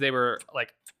 sometimes they were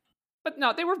like, but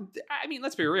no, they were, I mean,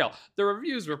 let's be real, the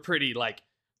reviews were pretty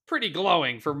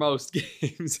glowing for most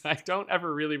games. I don't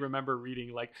ever really remember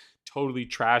reading like totally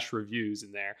trash reviews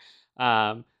in there.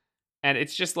 And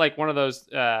it's just like one of those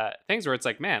things where it's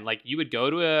like, man, like, you would go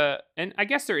to and I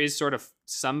guess there is sort of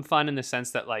some fun in the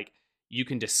sense that like you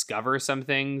can discover some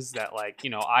things that, like,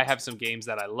 I have some games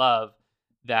that I love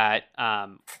that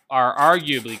are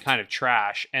arguably kind of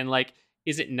trash. And like,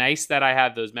 is it nice that I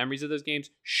have those memories of those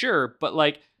games? Sure. But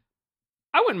like,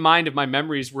 I wouldn't mind if my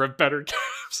memories were of better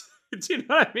games. Do you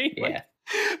know what I mean? Yeah.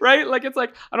 Like, right? Like, it's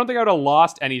like, I don't think I would have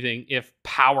lost anything if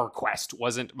Power Quest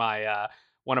wasn't my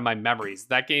one of my memories.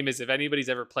 That game is, if anybody's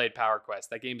ever played Power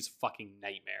Quest, that game is a fucking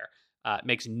nightmare. It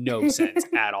makes no sense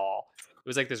at all. It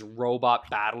was like this robot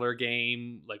battler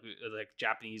game, like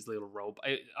Japanese little robot.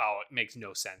 It makes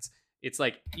no sense. It's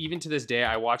like, even to this day,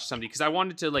 I watched somebody, because I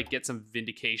wanted to like get some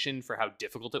vindication for how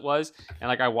difficult it was. And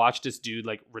like, I watched this dude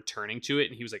like returning to it,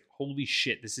 and he was like, holy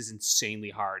shit, this is insanely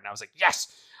hard. And I was like,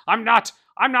 yes, I'm not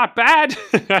bad.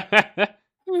 It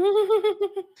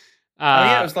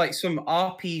was like some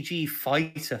RPG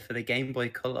fighter for the Game Boy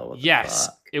Color. Yes,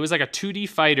 it was like a 2D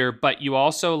fighter, but you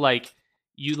also I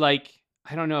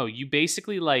don't know, you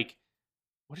basically like,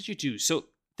 what did you do? So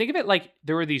think of it like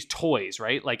there were these toys,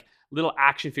 right? Like little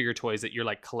action figure toys that you're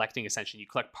like collecting, essentially. You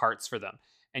collect parts for them,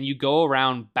 and you go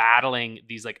around battling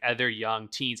these like other young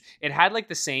teens. It had like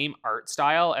the same art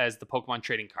style as the Pokemon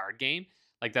trading card game,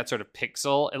 like that sort of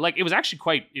pixel. And like, it was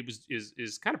actually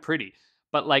is kind of pretty.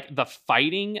 But like, the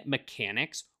fighting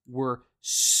mechanics were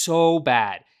so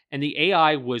bad, and the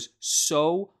AI was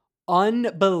so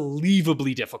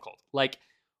unbelievably difficult. Like,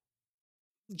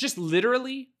 just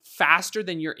literally faster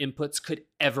than your inputs could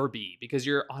ever be, because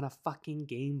you're on a fucking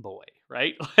Game Boy,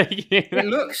 right? Like, it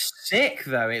looks sick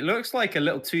though. It looks like a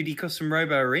little 2D custom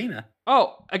Robo Arena.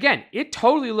 Oh, again, it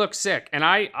totally looks sick, and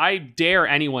I dare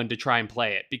anyone to try and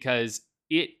play it, because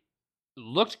it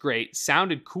looked great,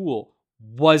 sounded cool,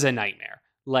 was a nightmare.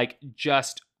 Like,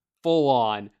 just full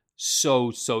on,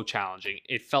 so challenging.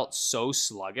 It felt so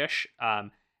sluggish.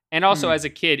 And also, as a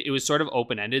kid, it was sort of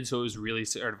open-ended, so it was really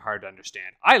sort of hard to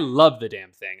understand. I love the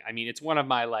damn thing. I mean, it's one of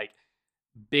my like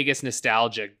biggest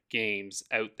nostalgia games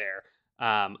out there.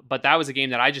 But that was a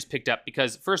game that I just picked up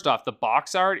because, first off, the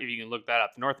box art, if you can look that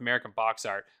up, the North American box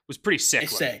art was pretty sick.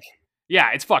 It's sick.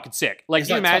 Yeah, it's fucking sick. Like, It's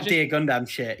you like Top imagine, Gear Gundam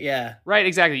shit. Yeah. right?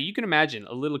 Exactly. You can imagine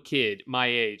a little kid my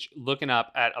age looking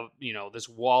up at this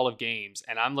wall of games,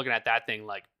 and I'm looking at that thing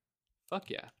like, fuck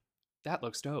yeah, that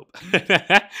looks dope.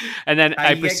 And then I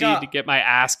You get proceed to got. get my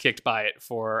ass kicked by it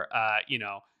for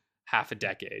half a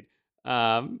decade.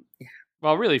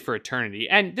 Well, really for eternity.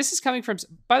 And this is coming from,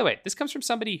 by the way, this comes from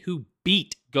somebody who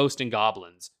beat Ghost and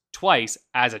Goblins twice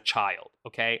as a child,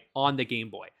 okay, on the Game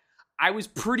Boy. I was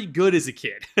pretty good as a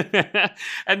kid.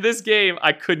 And this game,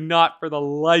 I could not for the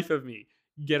life of me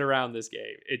get around this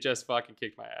game. It just fucking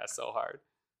kicked my ass so hard.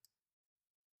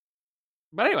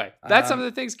 But anyway, that's some of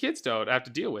the things kids don't have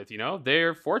to deal with,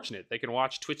 They're fortunate. They can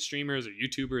watch Twitch streamers or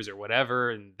YouTubers or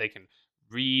whatever, and they can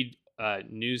read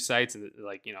news sites, and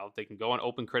they can go on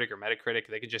OpenCritic or Metacritic.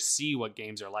 They can just see what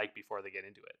games are like before they get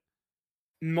into it.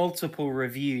 Multiple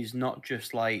reviews, not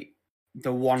just like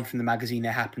the one from the magazine they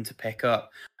happen to pick up.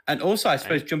 And also, I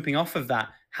suppose, jumping off of that,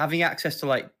 having access to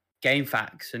like game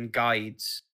facts and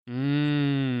guides.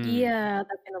 Yeah,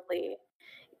 definitely.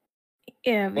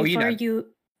 Yeah, before you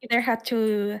either had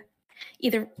to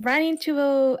run into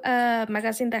a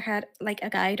magazine that had like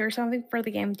a guide or something for the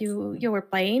game you were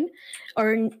playing,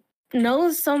 or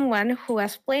know someone who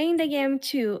was playing the game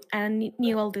too and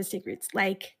knew all the secrets.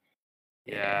 Like,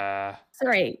 yeah,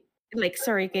 sorry,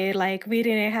 kid. Like, we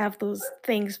didn't have those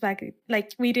things back.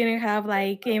 Like, we didn't have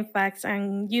like game facts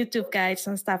and YouTube guides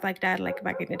and stuff like that. Like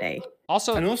back in the day.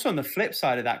 Also on the flip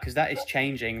side of that, because that is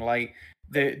changing. Like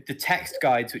the text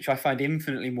guides, which I find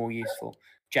infinitely more useful,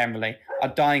 generally, are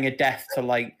dying a death to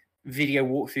like video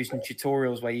walkthroughs and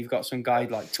tutorials where you've got some guide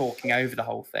like talking over the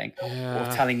whole thing, or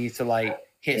telling you to like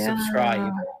hit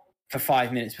subscribe for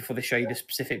 5 minutes before they show you the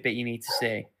specific bit you need to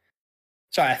see.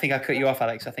 Sorry, I think I cut you off,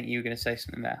 Alex. I think you were going to say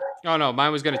something there. Oh no,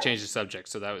 mine was going to change the subject,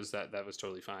 so that was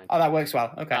totally fine. Oh, that works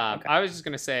well. Okay. I was just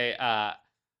going to say,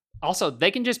 also they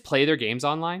can just play their games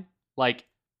online. Like,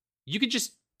 you could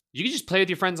just play with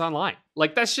your friends online.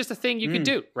 Like, that's just a thing you could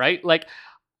do, right? Like,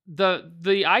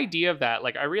 the idea of that,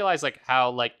 like, I realized like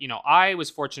how like I was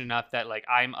fortunate enough that like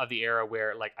I'm of the era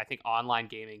where like I think online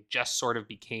gaming just sort of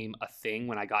became a thing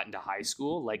when I got into high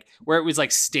school, like where it was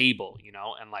like stable,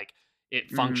 and like it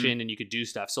functioned and you could do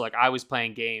stuff. So like I was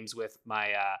playing games with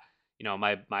my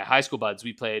my high school buds.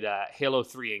 We played Halo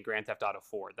 3 and Grand Theft Auto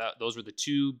 4. Those were the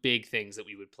two big things that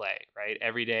we would play, right?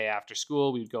 Every day after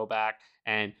school, we would go back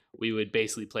and we would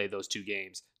basically play those two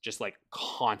games just like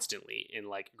constantly in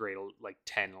like grade like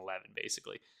 10, 11,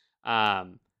 basically.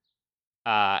 And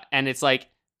it's like,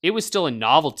 it was still a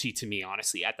novelty to me,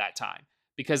 honestly, at that time,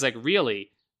 because like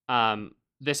really,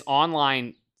 this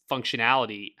online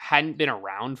functionality hadn't been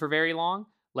around for very long.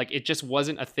 Like, it just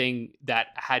wasn't a thing that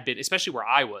had been, especially where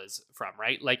I was from,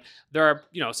 right? Like, there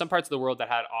are, some parts of the world that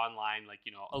had online, like,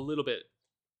 a little bit,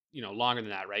 longer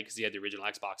than that, right? Because you had the original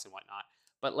Xbox and whatnot.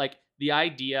 But like the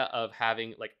idea of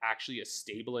having like actually a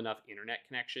stable enough internet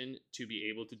connection to be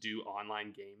able to do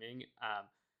online gaming,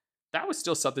 that was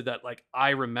still something that like I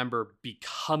remember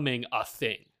becoming a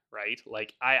thing, right?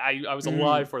 Like I was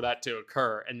alive for that to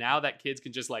occur. And now that kids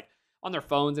can just like on their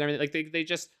phones and everything, like they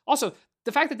just, also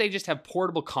the fact that they just have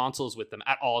portable consoles with them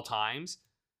at all times.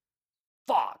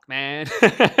 Fuck, man.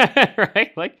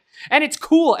 Right? Like, and it's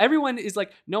cool. Everyone is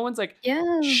like, no one's like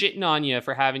shitting on you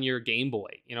for having your Game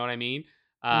Boy. You know what I mean?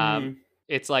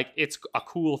 It's like, it's a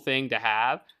cool thing to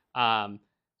have.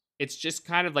 It's just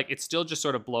kind of like, it still just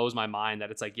sort of blows my mind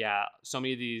that it's like, yeah, so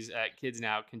many of these kids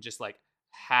now can just like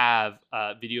have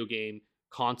video game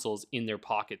consoles in their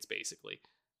pockets, basically,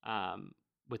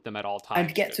 with them at all times.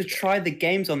 And get to try the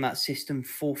games on that system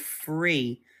for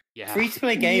free. Yeah.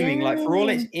 Free-to-play gaming, like for all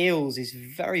its ills, is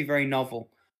very, very novel.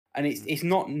 And it's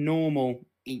not normal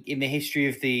in the history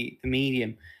of the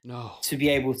medium to be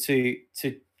able to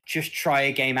just try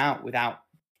a game out without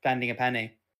spending a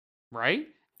penny. Right?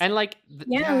 And like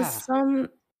in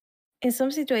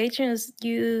some situations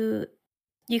you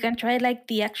can try like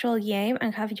the actual game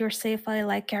and have your save file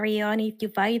like carry on if you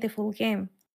buy the full game.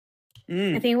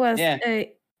 I think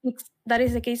that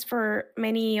is the case for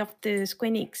many of the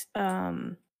Squeenix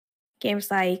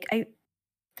games. Like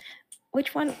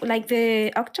which one? Like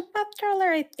the Octopath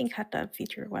Traveler, I think had that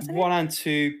feature, wasn't it? 1 and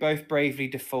 2, both Bravely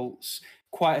defaults.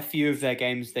 Quite a few of their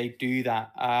games they do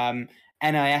that.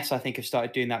 NIS, I think, have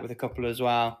started doing that with a couple as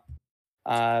well.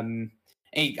 I mean,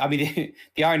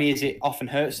 the irony is it often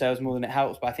hurts sales more than it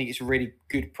helps, but I think it's a really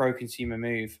good pro-consumer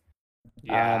move.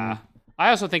 Yeah. I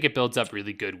also think it builds up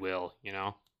really goodwill,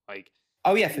 like.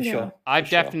 Oh yeah, for sure.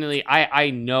 I've definitely, I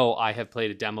know I have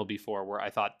played a demo before where I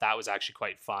thought that was actually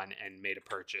quite fun and made a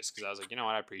purchase because I was like, you know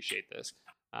what, I appreciate this.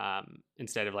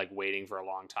 instead of like waiting for a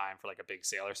long time for like a big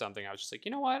sale or something. I was just like,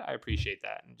 you know what, I appreciate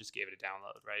that, and just gave it a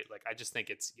download, right? Like I just think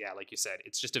it's, yeah, like you said,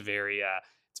 it's just a very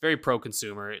it's very pro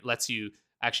consumer. It lets you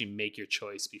actually make your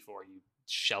choice before you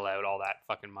shell out all that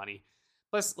fucking money.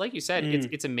 Plus, like you said,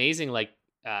 it's amazing. Like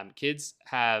kids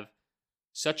have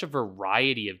such a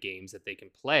variety of games that they can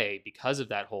play because of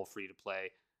that whole free to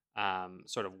play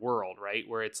sort of world, right?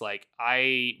 Where it's like,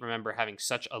 I remember having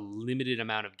such a limited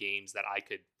amount of games that I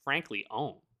could frankly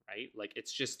own, right? Like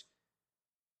it's just,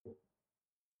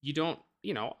 you don't,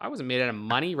 I wasn't made out of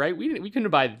money, right? We couldn't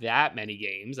buy that many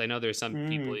games. I know there's some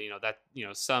people, that,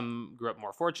 some grew up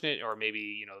more fortunate, or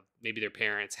maybe, maybe their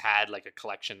parents had like a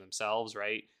collection themselves,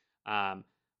 right?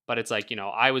 But it's like,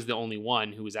 I was the only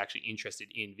one who was actually interested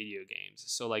in video games.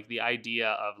 So like the idea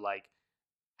of like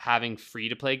having free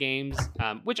to play games,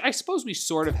 which I suppose we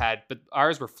sort of had, but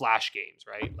ours were flash games,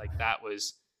 right? Like that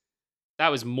was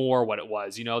more what it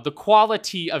was. The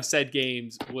quality of said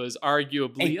games was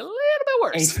arguably a little bit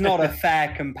worse. It's not a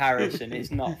fair comparison.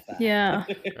 It's not fair. Yeah.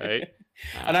 Right.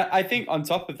 And I think on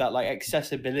top of that, like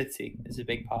accessibility is a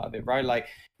big part of it, right? Like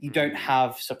you don't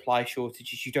have supply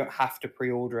shortages. You don't have to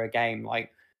pre-order a game.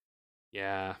 Like,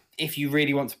 yeah, if you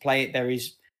really want to play it, there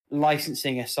is,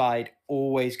 licensing aside,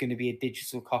 always going to be a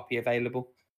digital copy available.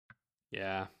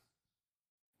 Yeah.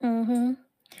 Mm-hmm.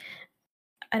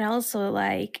 And also,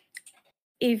 like,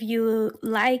 if you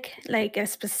like a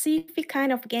specific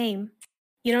kind of game,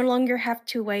 you no longer have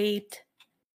to wait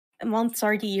months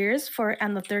or years for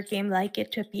another game like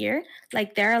it to appear.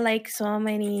 Like there are like so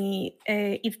many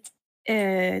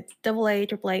double A,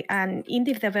 triple A, and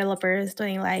indie developers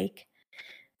doing like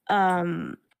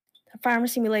farm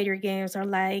simulator games, or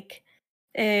like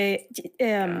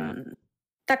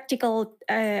tactical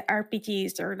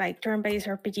RPGs, or like turn-based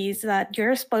RPGs that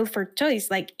you're spoiled for choice.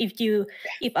 Like if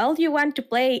all you want to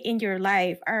play in your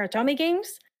life are Otome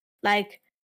games, like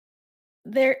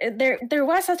there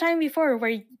was a time before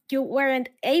where you weren't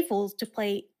able to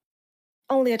play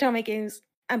only Otome games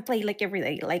and play like every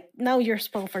day. Like now you're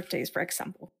spoiled for choice, for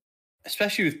example.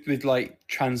 Especially with like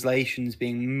translations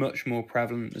being much more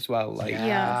prevalent as well. Like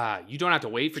you don't have to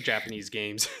wait for Japanese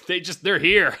games. They're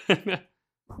here.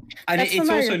 And it's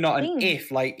also not an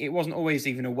if. Like it wasn't always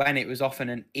even a when, it was often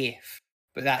an if.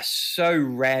 But that's so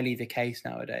rarely the case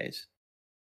nowadays.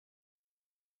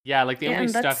 Yeah, like the only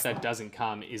stuff that doesn't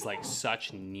come is like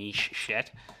such niche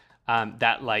shit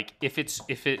that like if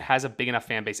it has a big enough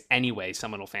fan base anyway,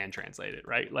 someone will fan translate it,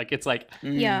 right? Like it's like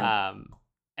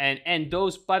and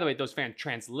those, by the way, those fan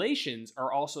translations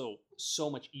are also so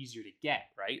much easier to get,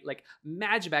 right? Like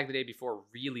imagine back the day before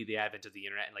really the advent of the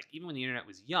internet, and like even when the internet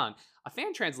was young, a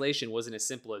fan translation wasn't as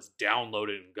simple as download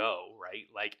it and go, right?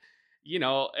 Like,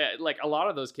 like a lot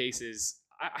of those cases,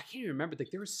 I can't even remember.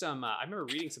 Like there was some, I remember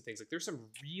reading some things, like there's some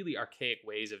really archaic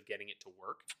ways of getting it to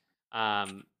work.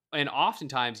 And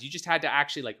oftentimes you just had to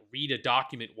actually like read a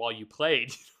document while you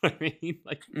played. You know what I mean?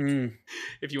 Like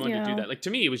if you wanted to do that, like to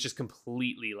me, it was just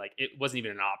completely like, it wasn't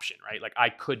even an option, right? Like I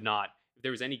could not, if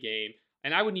there was any game,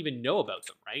 and I wouldn't even know about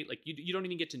them, right? Like you don't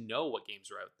even get to know what games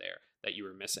were out there that you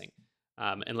were missing.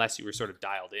 Unless you were sort of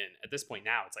dialed in. At this point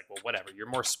now, it's like, well, whatever. You're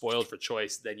more spoiled for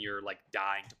choice than you're like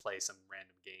dying to play some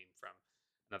random game from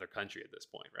another country at this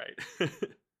point, right?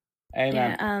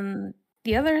 Amen. Yeah.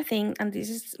 The other thing, and this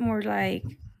is more like,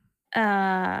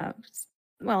 South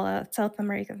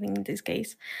America thing in this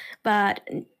case, but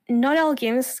not all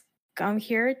games come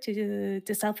here to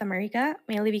South America,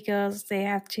 mainly because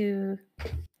the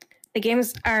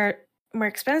games are more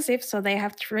expensive, so they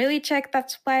have to really check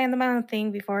that supply and demand thing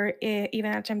before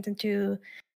even attempting to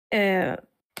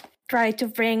try to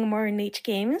bring more niche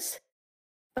games.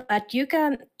 But you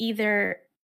can either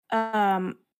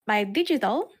buy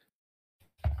digital,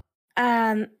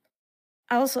 and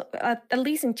also at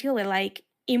least in Chile, like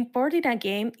importing a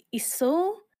game is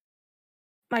so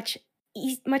much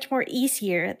more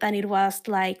easier than it was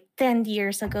like 10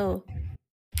 years ago,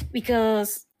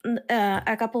 because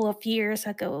a couple of years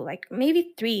ago, like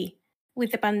maybe 3,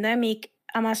 with the pandemic,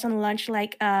 Amazon launched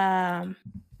like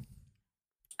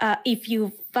if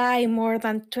you buy more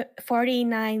than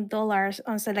 $49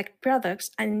 on select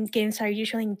products and games are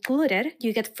usually included,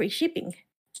 you get free shipping.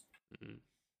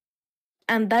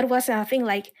 And that was a thing.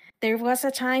 Like there was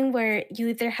a time where you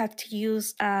either had to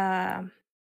use a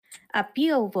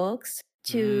PO box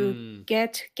to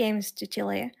get games to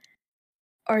Chile,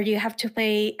 or you have to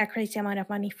pay a crazy amount of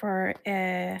money for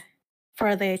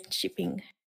the shipping.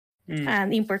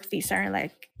 And import fees are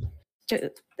like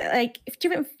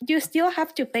you still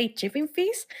have to pay shipping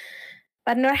fees,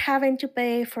 but not having to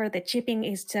pay for the shipping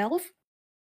itself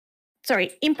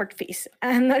sorry, import fees,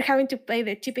 and not having to pay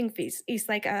the shipping fees is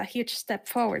like a huge step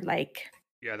forward. Like,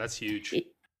 Yeah, that's huge.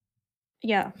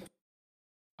 Yeah.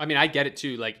 I mean, I get it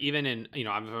too. Like, even in,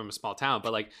 I'm from a small town,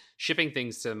 but like shipping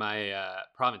things to my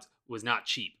province was not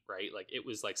cheap, right? Like, it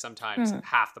was like sometimes Mhm.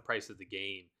 half the price of the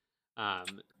game,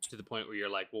 to the point where you're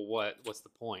like, well, what's the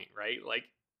point, right? Like,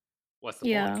 what's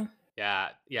the point?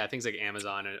 Yeah. Yeah, things like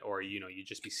Amazon, or you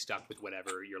just be stuck with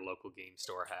whatever your local game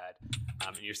store had,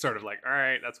 and you're sort of like, all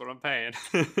right, that's what I'm paying.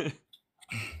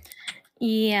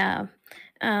 Yeah.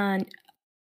 And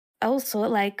also,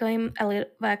 like, going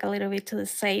back a little bit to the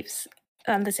saves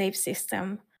and the save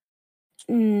system.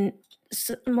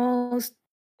 Most,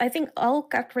 I think, all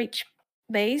cartridge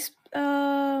based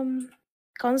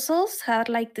consoles had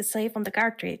like the save on the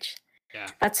cartridge. Yeah.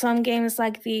 But some games,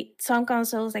 like some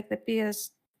consoles like the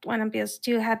PS1 and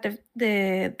PS2, had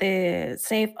the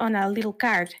save on a little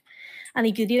card, and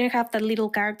if you didn't have that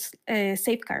little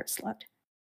save card slot,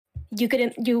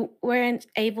 you weren't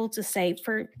able to save.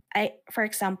 For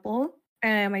example,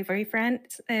 my boyfriend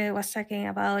was talking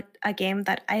about a game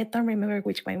that I don't remember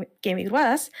which game it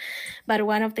was, but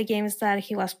one of the games that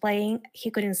he was playing, he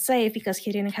couldn't save because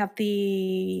he didn't have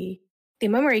the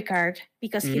memory card,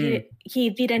 because he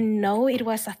didn't know it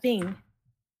was a thing.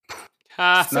 When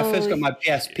I first got my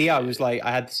PSP, I was like,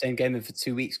 I had the same game for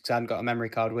 2 weeks because I hadn't got a memory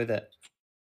card with it.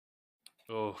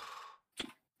 Oh.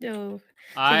 So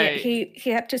yeah, he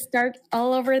had to start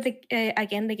all over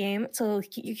again the game. So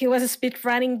he was speed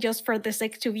running just for the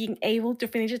sake to being able to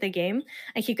finish the game,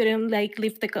 and he couldn't like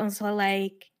leave the console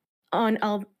like on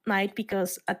all night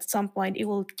because at some point it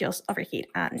will just overheat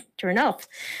and turn off.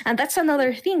 And that's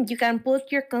another thing. You can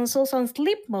put your consoles on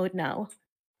sleep mode now.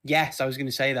 Yes, I was going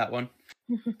to say that one.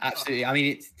 Absolutely. I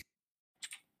mean,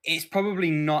 it's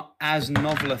probably not as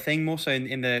novel a thing, more so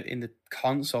in the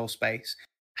console space.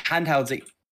 Handhelds,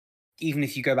 even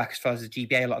if you go back as far as the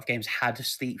GBA, a lot of games had a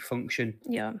sleep function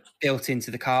built into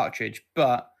the cartridge.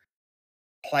 But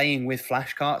playing with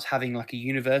flash carts, having like a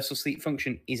universal sleep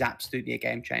function, is absolutely a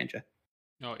game changer.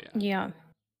 Oh yeah. Yeah.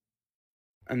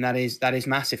 And that is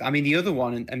massive. I mean, the other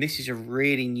one, and this is a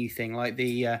really new thing, like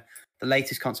the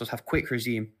latest consoles have quick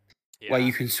resume, where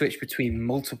you can switch between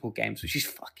multiple games, which is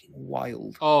fucking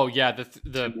wild. Oh yeah,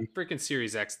 the freaking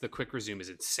Series X, the quick resume is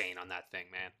insane on that thing,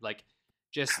 man. Like,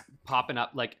 just popping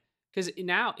up, like, because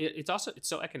now it's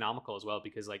so economical as well,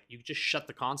 because like you just shut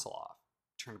the console off,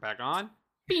 turn it back on,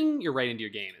 bing, you're right into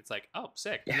your game. It's like, oh,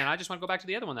 sick. And then I just want to go back to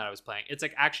the other one that I was playing. It's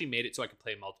like actually made it so I could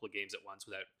play multiple games at once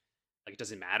without, like, it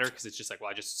doesn't matter, because it's just like, well,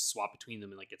 I just swap between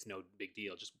them and like it's no big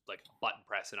deal, just like button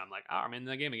press and I'm like, oh, I'm in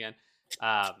the game again.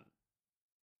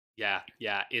 Yeah,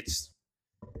 it's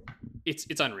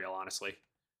unreal, honestly.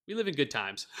 We live in good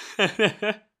times.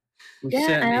 And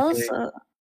also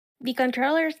the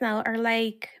controllers now are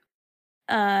like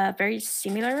very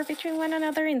similar between one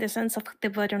another in the sense of the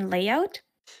button layout.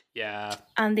 Yeah.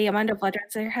 And the amount of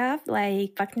buttons they have.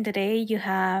 Like back in the day, you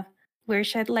have weird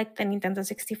shit like the Nintendo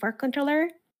 64 controller.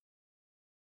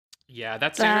 Yeah,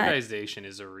 that standardization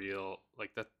is a real,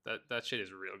 like, that shit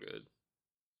is real good.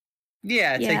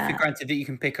 Yeah, take for granted that you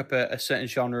can pick up a certain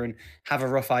genre and have a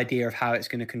rough idea of how it's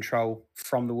going to control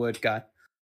from the word go.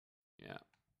 Yeah.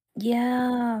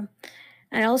 Yeah.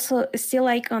 And also, still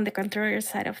like on the controller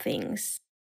side of things.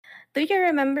 Do you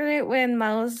remember when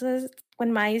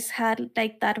mice had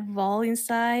like that ball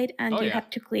inside and you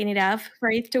had to clean it up for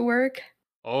it to work?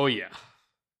 Oh yeah.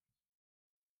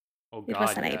 Oh It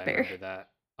was god, a yeah, I nightmare. remember that.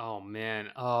 Oh man.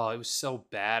 Oh, it was so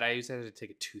bad. I used to have to take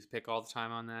a toothpick all the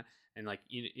time on that. And like,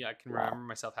 I can remember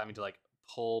myself having to like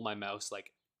pull my mouse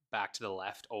like back to the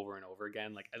left over and over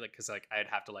again. Like, because like I'd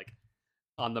have to like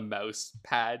on the mouse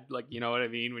pad, like, you know what I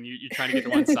mean? When you're trying to get to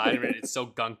one side of it, it's so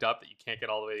gunked up that you can't get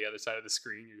all the way to the other side of the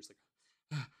screen. You're just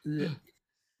like,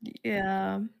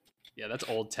 yeah. Yeah, that's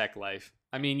old tech life.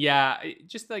 I mean, yeah,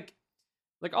 just like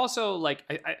also like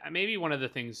I maybe one of the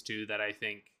things too that I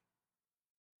think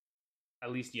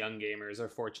at least young gamers are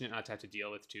fortunate not to have to deal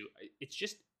with too.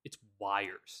 It's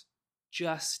wires,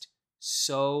 just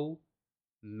so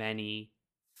many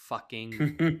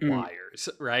fucking wires,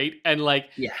 right? And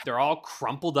like, they're all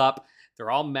crumpled up,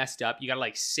 they're all messed up. You gotta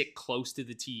like sit close to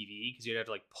the TV because you have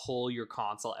to like pull your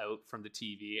console out from the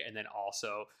TV and then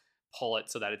also pull it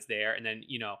so that it's there, and then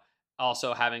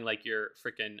also having like your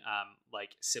freaking like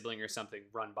sibling or something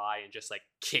run by and just like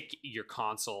kick your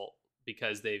console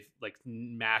because they've like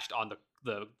mashed on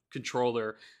the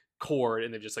controller cord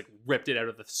and they've just like ripped it out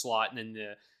of the slot. And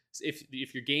then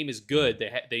if your game is good,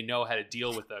 they know how to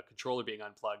deal with the controller being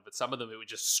unplugged. But some of them, it would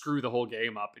just screw the whole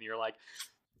game up, and you're like,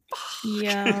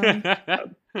 yeah.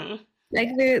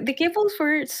 Like the cables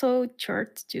were so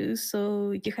short too,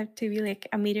 so you have to be like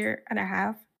 1.5 meters,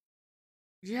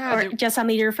 Yeah, or just 1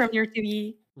 meter from your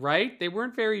TV. right? They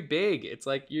weren't very big. It's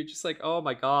like you're just like, oh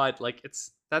my god, like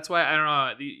that's why I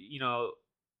don't know,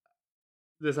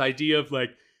 this idea of like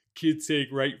kids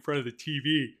sitting right in front of the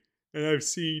TV, and I've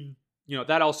seen,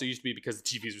 that also used to be because the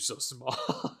TVs were so small.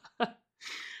 um,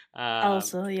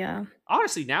 Also, yeah.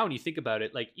 Honestly, now when you think about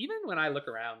it, like even when I look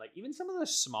around, like even some of the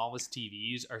smallest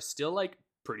TVs are still like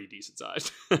pretty decent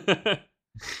sized.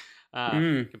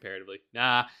 Comparatively.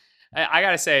 Nah, I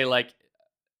gotta say, like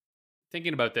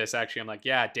thinking about this, actually, I'm like,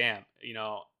 yeah, damn,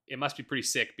 it must be pretty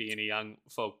sick being a young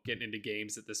folk getting into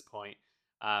games at this point.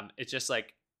 It's just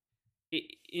like,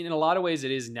 in a lot of ways,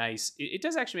 it is nice. It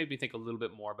does actually make me think a little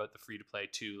bit more about the free to play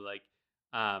too. Like,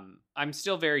 I'm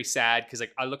still very sad because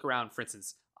like I look around, for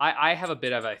instance, I have a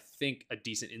bit of, I think, a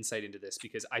decent insight into this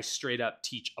because I straight up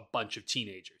teach a bunch of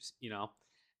teenagers,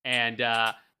 and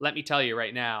let me tell you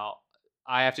right now,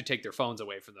 I have to take their phones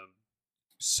away from them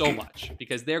so much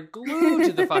because they're glued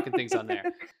to the fucking things on there.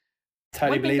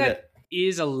 Totally One thing believe that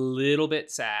is a little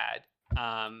bit sad,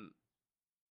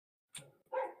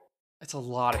 it's a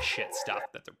lot of shit stuff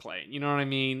that they're playing. You know what I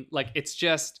mean? Like it's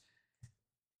just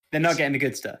They're not getting the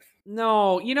good stuff.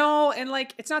 no, and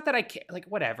like it's not that I care, like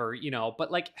whatever,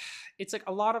 but like it's like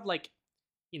a lot of like,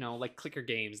 like clicker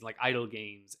games, like idle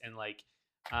games, and like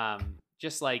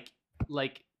just like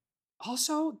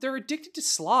also they're addicted to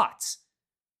slots.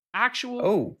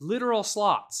 Actual literal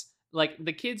slots. Like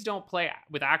the kids don't play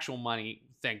with actual money,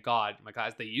 thank God. My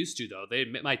guys, they used to though. They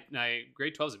admit, my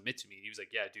grade 12s admit to me. He was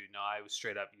like, "Yeah, dude, no, I was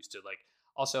straight up used to like."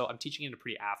 Also, I'm teaching in a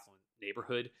pretty affluent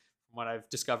neighborhood, from what I've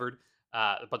discovered.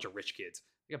 A bunch of rich kids.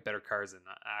 They got better cars than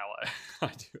I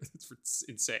do. It's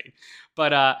insane.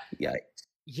 But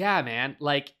yeah, man,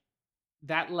 like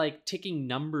that like ticking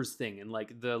numbers thing, and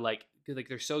like the like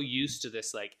they're so used to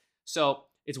this like so.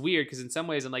 It's weird because in some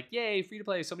ways I'm like, yay, free to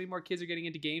play. So many more kids are getting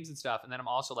into games and stuff. And then I'm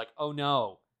also like, oh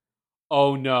no.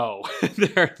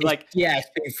 They're like, it's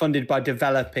being funded by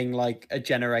developing like a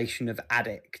generation of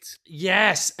addicts.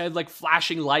 Yes. And like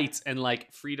flashing lights and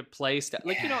like free to play stuff.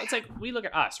 Like, it's like we look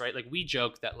at us, right? Like we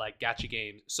joke that like gacha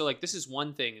games. So like this is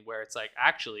one thing where it's like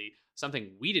actually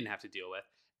something we didn't have to deal with.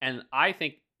 And I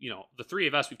think, the three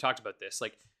of us, we've talked about this.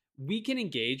 Like we can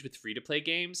engage with free to play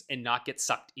games and not get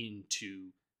sucked into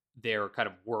their kind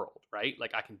of world, right?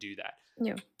 Like I can do that.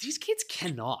 Yeah. These kids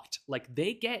cannot. Like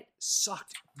they get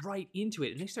sucked right into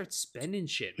it and they start spending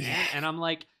shit, man. And I'm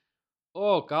like,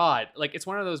 oh God. Like it's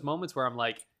one of those moments where I'm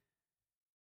like,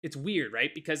 it's weird,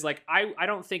 right? Because like I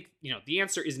don't think, the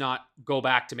answer is not go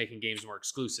back to making games more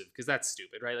exclusive because that's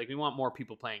stupid, right? Like we want more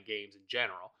people playing games in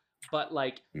general. But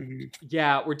like,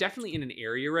 yeah, we're definitely in an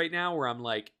area right now where I'm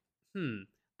like,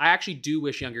 I actually do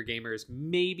wish younger gamers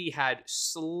maybe had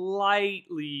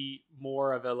slightly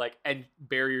more of a like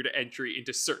barrier to entry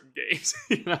into certain games.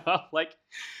 Like,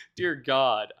 dear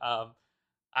God. But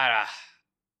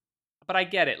I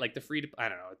get it. Like the free to, I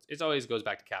don't know. It always goes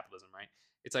back to capitalism, right?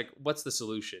 It's like, what's the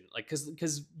solution? Like,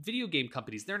 because video game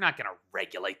companies, they're not going to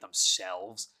regulate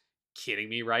themselves. Kidding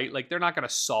me, right? Like, they're not going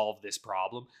to solve this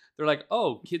problem. They're like,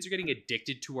 oh, kids are getting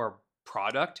addicted to our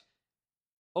product.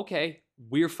 Okay,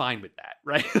 we're fine with that,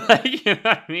 right? Like, you know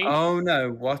what I mean? Oh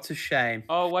no, what a shame.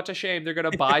 Oh, what a shame. They're gonna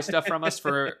buy stuff from us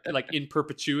for like in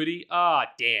perpetuity. Ah,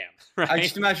 oh, damn. Right? I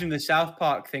just imagine the South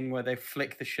Park thing where they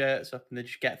flick the shirts up and they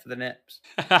just get for the nips.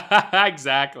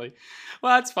 Exactly.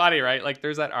 Well, that's funny, right? Like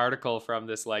there's that article from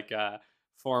this like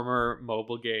former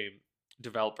mobile game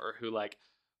developer who like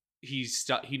he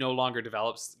no longer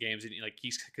develops games, and like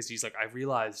he's like, I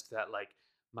realized that like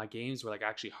my games were like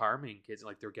actually harming kids and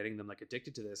like they're getting them like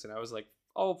addicted to this. And I was like,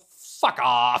 oh, fuck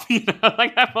off.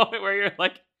 Like that moment where you're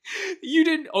like, you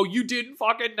didn't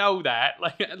fucking know that.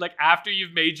 Like after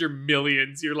you've made your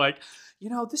millions, you're like,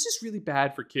 this is really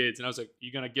bad for kids. And I was like,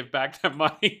 you gonna give back that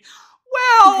money?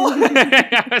 Well,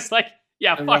 I was like,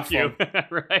 yeah, fuck you.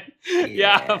 Right.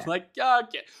 Yeah. I'm like,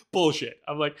 bullshit.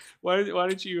 I'm like, why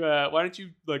don't you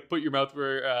like put your mouth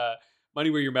where, money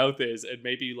where your mouth is, and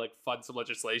maybe like fund some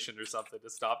legislation or something to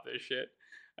stop this shit.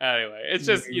 Anyway, it's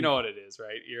just, you know what it is,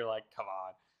 right? You're like, come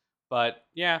on. But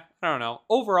yeah, I don't know.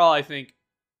 Overall, I think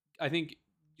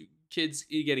kids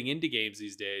getting into games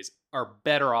these days are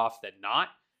better off than not.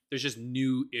 There's just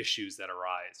new issues that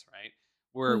arise, right?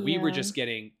 Where we were just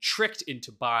getting tricked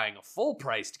into buying a full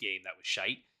priced game that was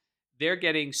shite. They're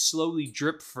getting slowly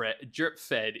drip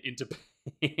fed into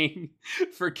paying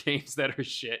for games that are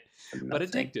shit, but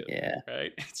addictive. Yeah.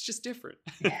 Right? It's just different.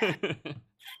 Yeah.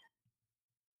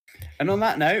 And on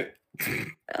that note,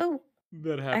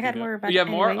 I had more about you have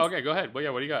more? Okay, go ahead. Well, yeah,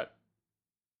 what do you got?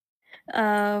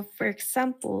 For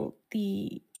example,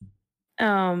 the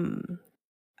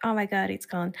oh my god, it's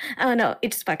gone. Oh no,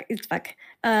 it's back. It's back.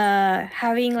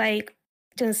 Having like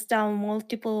to install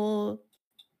multiple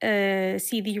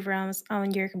CD-ROMs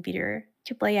on your computer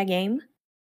to play a game,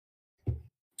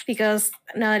 because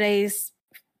nowadays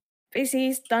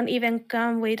PCs don't even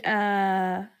come with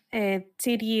a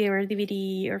CD or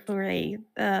DVD or Blu-ray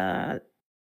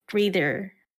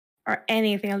reader or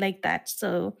anything like that.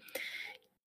 So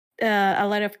a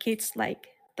lot of kids like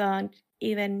don't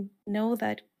even know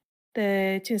that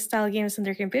to install games on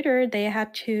their computer they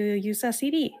had to use a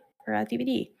CD or a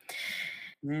DVD.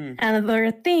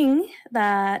 Another thing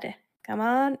that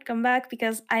come back,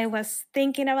 because I was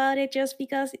thinking about it just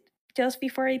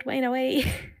before it went away.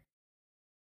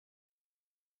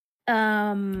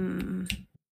 Oh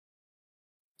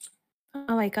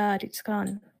my god, it's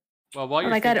gone. Well, while Oh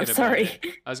you're my god, thinking I'm about sorry.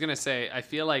 it, I was gonna say I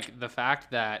feel like the fact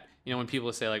that when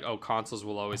people say like, "Oh, consoles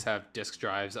will always have disk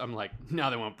drives," I'm like, no,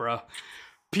 they won't, bro.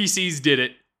 PCs did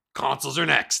it. Consoles are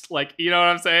next. Like, you know what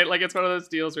I'm saying? Like, it's one of those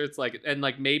deals where it's like, and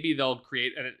like maybe they'll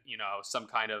create some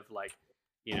kind of like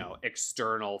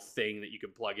external thing that you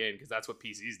can plug in, because that's what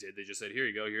PCs did. They just said, here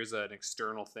you go. Here's an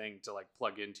external thing to like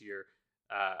plug into your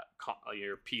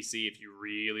PC if you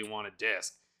really want a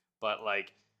disc. But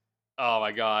like, oh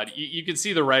my god, you can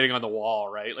see the writing on the wall,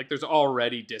 right? Like there's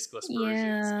already discless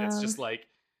versions. It's Yeah. just like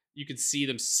you can see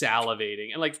them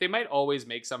salivating, and like they might always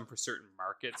make some for certain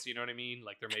markets, you know what I mean?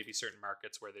 Like there may be certain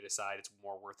markets where they decide it's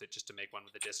more worth it just to make one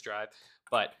with a disk drive,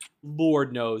 but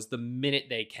Lord knows the minute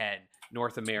they can,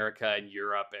 North America and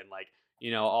Europe and like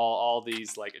all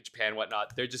these like Japan and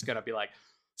whatnot, they're just gonna be like,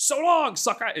 so long,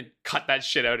 sucker, and cut that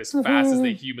shit out as fast as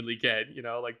they humanly can.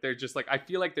 Like they're just like, I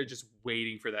feel like they're just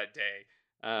waiting for that day.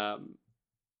 And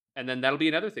then that'll be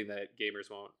another thing that gamers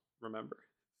won't remember: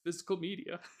 physical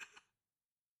media.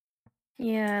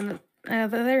 Yeah, and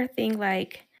the other thing,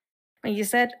 like when you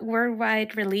said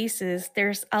worldwide releases,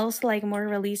 there's also like more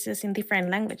releases in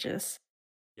different languages.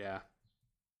 Yeah.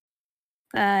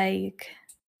 Like,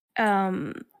 I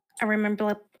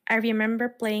remember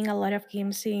playing a lot of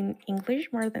games in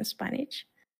English more than Spanish.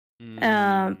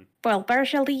 Well,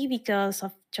 partially because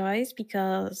of choice,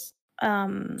 because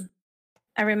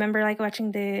I remember like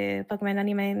watching the Pokemon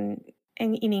anime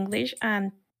in English,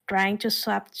 and trying to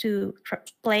swap to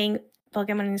playing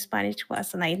Pokemon in Spanish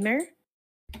was a nightmare.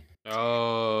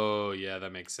 Oh, yeah,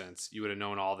 that makes sense. You would have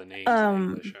known all the names in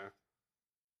English, huh?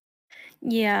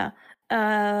 Yeah,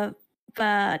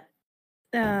 but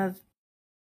there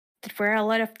were a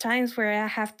lot of times where I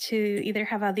have to either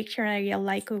have a dictionary or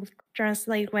like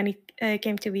translate when it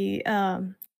came to be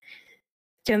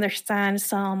to understand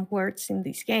some words in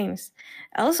these games.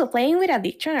 Also, playing with a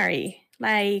dictionary,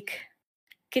 like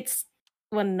kids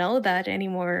won't know that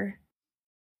anymore.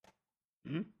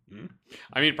 Mm-hmm.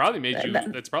 I mean, it probably made you.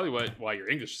 That's probably why your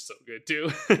English is so good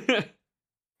too.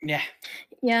 Yeah.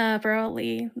 Yeah,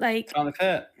 probably. Like, Can't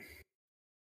hurt.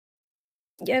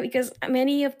 yeah, because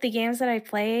many of the games that I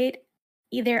played,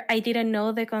 either I didn't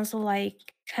know the console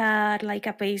like had like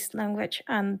a base language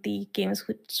and the games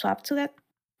would swap to that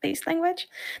base language.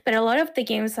 But a lot of the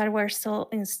games that were sold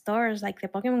in stores, like the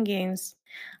Pokemon games,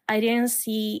 I didn't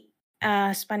see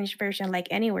a Spanish version like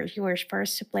anywhere. You were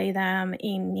forced to play them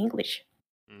in English.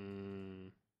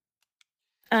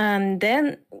 And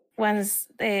then once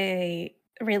they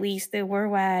released the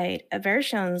worldwide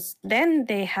versions, then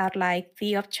they had like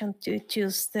the option to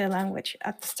choose the language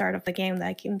at the start of the game,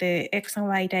 like in the X and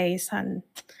Y days and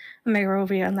Mega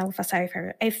Ruby and Alpha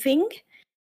Cypher. I think.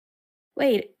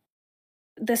 Wait,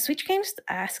 the Switch games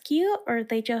ask you, or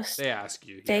they just ask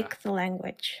you take the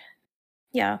language?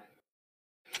 Yeah.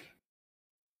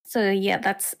 So yeah,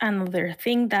 that's another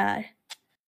thing that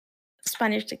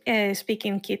Spanish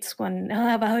speaking kids won't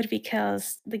know about,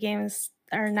 because the games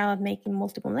are now making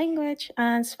multiple language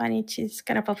and Spanish is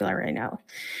kind of popular right now.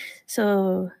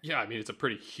 So yeah, I mean, it's a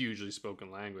pretty hugely spoken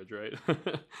language, right?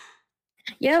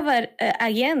 yeah, but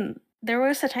again, there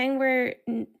was a time where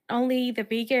only the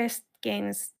biggest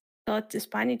games got the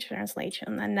Spanish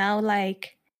translation, and now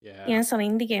like some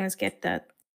indie games get that.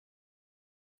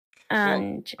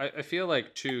 And well, I feel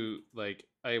like too, like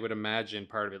I would imagine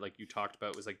part of it, like you talked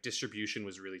about, was like distribution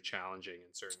was really challenging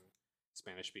in certain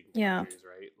Spanish-speaking countries,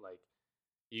 right? Like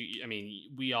I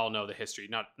mean, we all know the history,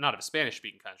 not of a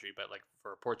Spanish-speaking country, but like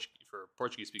for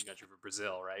Portuguese-speaking country, for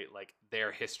Brazil, right? Like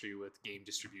their history with game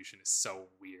distribution is so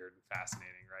weird and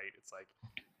fascinating, right? It's like,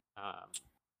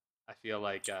 I feel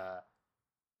like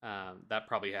that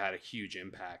probably had a huge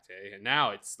impact, eh? And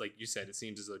now it's like you said, it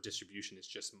seems as though distribution is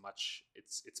just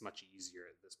it's much easier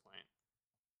at this point.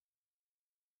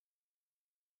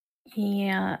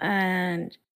 Yeah,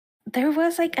 and There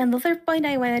was like another point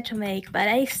I wanted to make, but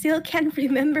I still can't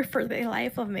remember for the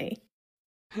life of me.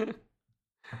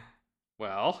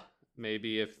 Well,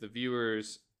 maybe the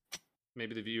viewers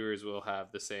will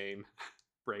have the same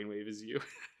brainwave as you.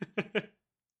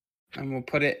 And we'll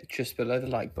put it just below the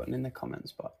like button in the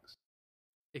comments box.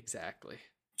 Exactly.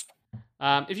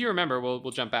 If you remember,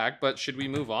 we'll jump back. But should we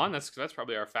move on? That's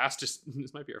probably our fastest.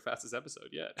 This might be our fastest episode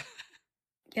yet.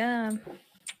 Yeah.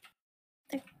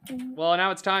 Well,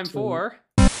 now it's time for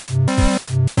How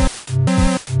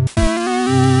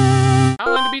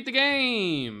Long to Beat the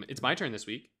Game. It's my turn this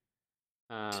week.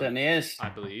 Certainly is. I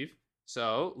believe.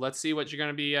 So let's see what you're going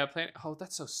to be playing. Oh,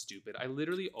 that's so stupid. I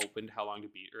literally opened How Long to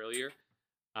Beat earlier,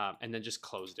 and then just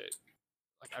closed it.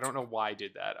 Like, I don't know why I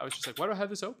did that. I was just like, why do I have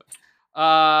this open?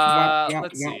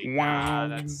 Let's see. Nah,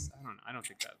 that's I don't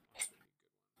think that.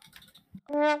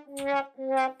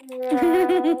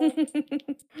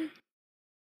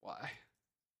 Why?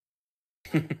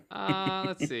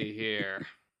 Let's see here.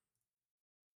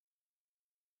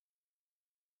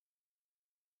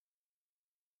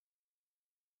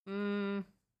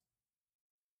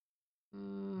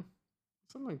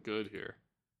 Something good here.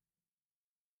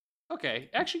 Okay,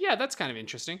 actually, yeah, that's kind of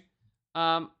interesting.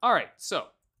 All right, so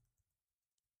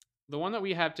the one that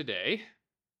we have today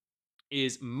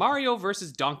is Mario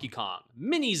versus Donkey Kong.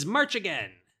 Minis march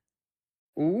again.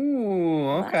 Ooh,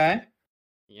 okay.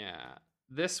 Yeah,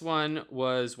 this one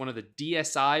was one of the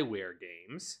DSiWare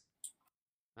games.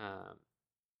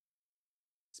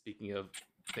 Speaking of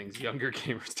things younger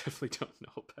gamers definitely don't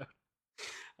know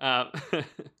about.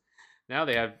 Now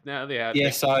they have.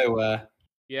 DSiWare.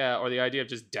 Yeah, or the idea of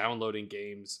just downloading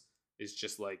games is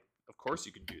just like, of course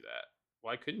you can do that.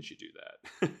 Why couldn't you do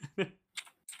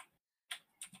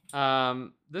that?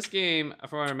 This game,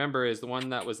 from what I remember, is the one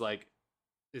that was like,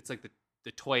 it's like the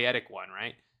toyetic one,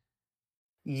 right?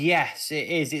 Yes, it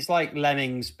is. It's like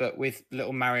Lemmings, but with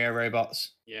little Mario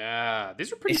robots. Yeah,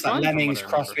 these are pretty It's fun. like Lemmings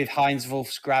crossed with Heinz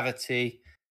Wolf's Gravity,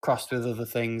 crossed with other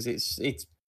things. It's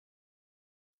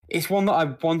one that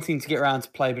I'm wanting to get around to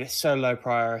play, but it's so low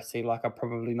priority. Like, I'll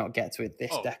probably not get to it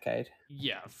this decade.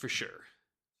 Yeah, for sure.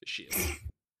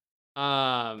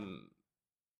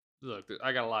 Look,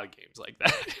 I got a lot of games like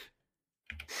that.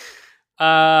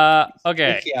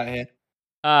 Okay. Out here.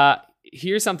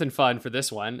 Here's something fun for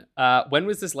this one. When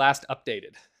was this last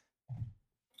updated?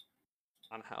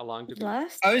 On How Long to Beat?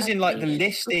 I was in like the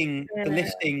listing.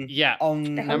 Yeah.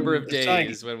 On number of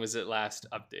days. When was it last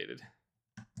updated?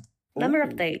 Number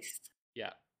of days.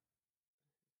 Yeah.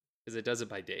 Because it does it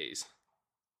by days.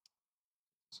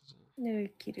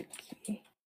 Okie.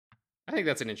 I think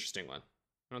that's an interesting one.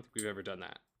 I don't think we've ever done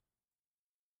that.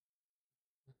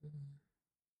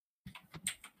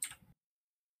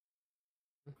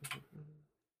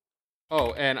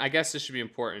 Oh, and I guess this should be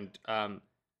important.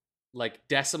 Like,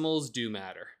 decimals do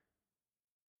matter.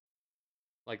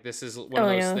 Like, this is one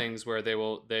of those things where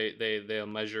they'll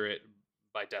measure it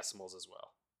by decimals as well.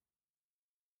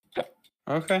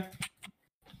 Okay.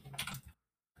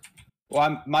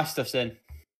 Well, my stuff's in.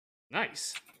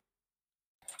 Nice.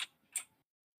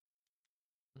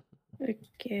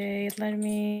 Okay, let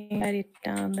me write it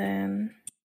down then.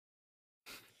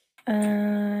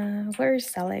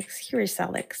 Where's Alex? Here is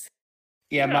Alex.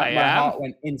 Yeah, my heart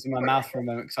went into my mouth for a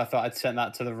moment because I thought I'd sent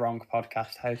that to the wrong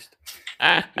podcast host.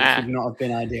 Which would not have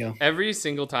been ideal. Every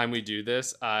single time we do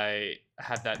this, I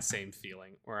had that same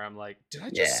feeling where I'm like, did I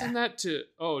just send that to...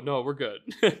 Oh, no, we're good.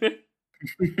 It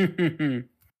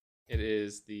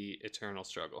is the eternal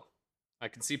struggle. I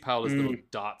can see Paula's little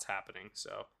dots happening,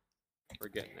 so we're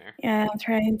getting there. Yeah, I'm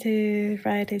trying to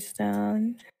write this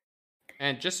down.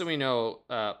 And just so we know,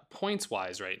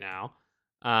 points-wise right now,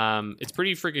 it's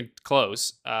pretty freaking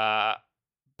close.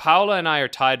 Paula and I are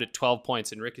tied at 12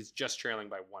 points, and Rick is just trailing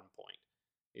by 1 point.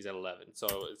 He's at 11. So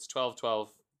it's 12-12,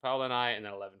 Paula and I, and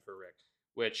then 11 for Rick.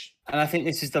 And I think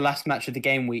this is the last match of the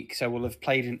game week, so we'll have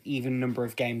played an even number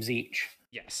of games each.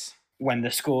 Yes. When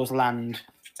the scores land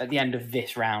at the end of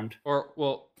this round.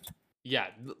 Yeah,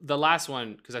 the last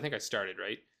one, because I think I started,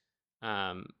 right?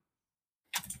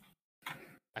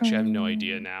 Actually, I have no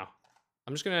idea now.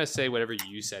 I'm just going to say whatever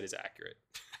you said is accurate.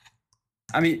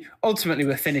 I mean, ultimately,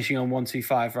 we're finishing on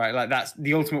 1-2-5, right? Like, that's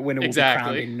the ultimate winner will be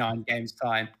crowned in 9 games'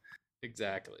 time.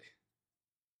 Exactly.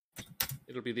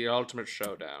 It'll be the ultimate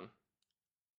showdown.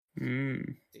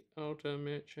 The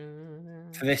ultimate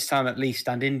showdown. For this time, at least,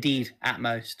 and indeed, at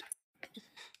most.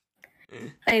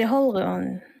 Hey, hold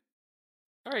on.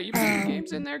 All right, you put some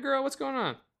games in there, girl. What's going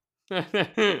on?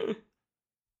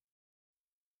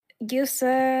 You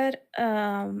said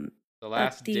the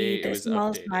last day the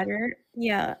smallest matter.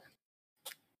 Yeah.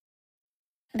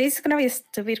 This is gonna be a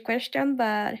stupid question,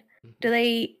 but Do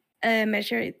they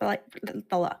measure it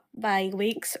by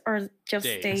weeks or just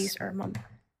Days. days or months?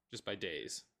 Just by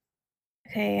days.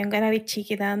 Okay, I'm gonna be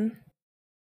cheeky then.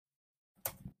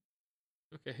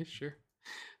 Okay, sure.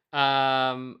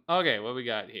 Okay, what we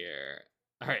got here?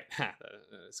 All right,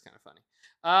 that's kind of funny.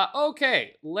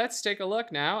 Okay, let's take a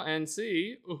look now and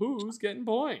see who's getting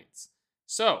points.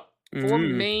 So, for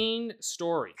main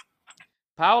story,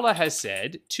 Paula has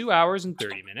said 2 hours and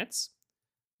 30 minutes.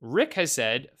 Rick has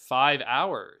said 5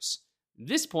 hours.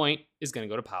 This point is going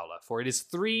to go to Paula, for it is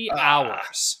 3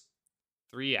 hours.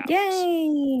 3 hours.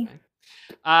 Yay!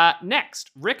 Okay. Next,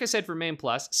 Rick has said for main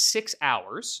plus 6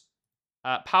 hours.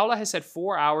 Paula has said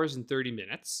 4 hours and 30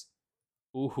 minutes.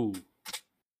 Ooh.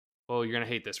 Oh, you're going to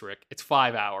hate this, Rick. It's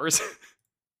 5 hours.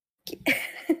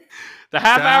 The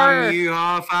half hour. You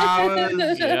half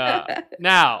hours. Yeah.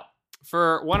 Now,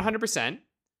 for 100%,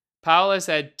 Paula has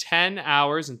said 10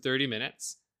 hours and 30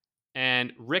 minutes.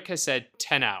 And Rick has said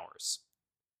 10 hours.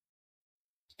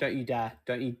 Don't you dare.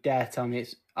 Don't you dare tell me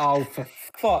it's... Oh, for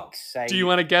fuck's sake. Do you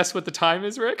want to guess what the time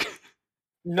is, Rick?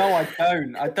 No, I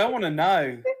don't. I don't want to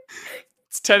know.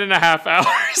 It's 10 and a half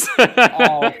hours.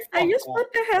 I just want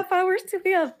the half hours to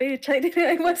be a bitch.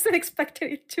 I wasn't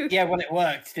expecting it to. Yeah, well, it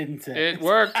worked, didn't it? It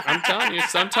worked. I'm telling you,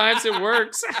 sometimes it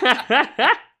works.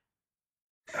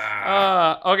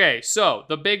 Okay, so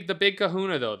the big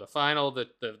kahuna though, the final,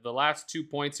 the last 2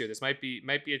 points here. This might be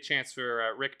a chance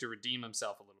for Rick to redeem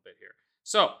himself a little bit here.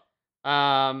 So,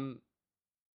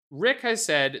 Rick has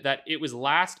said that it was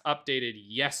last updated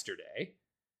yesterday.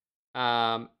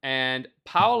 And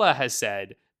Paula has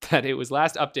said that it was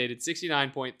last updated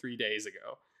 69.3 days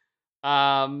ago.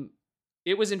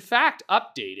 It was in fact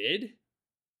updated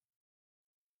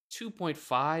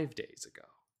 2.5 days ago.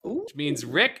 Ooh. Which means,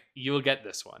 Rick, you'll get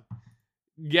this one.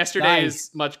 Yesterday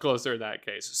is much closer in that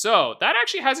case. So that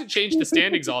actually hasn't changed the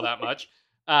standings all that much.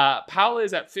 Paula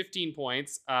is at 15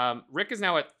 points. Rick is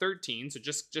now at 13, so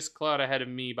just Cloud ahead of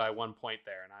me by 1 point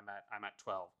there, and I'm at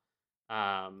 12.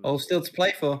 All still to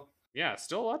play for. Yeah,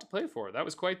 still a lot to play for. That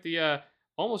was quite the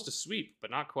almost a sweep, but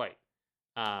not quite.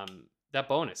 That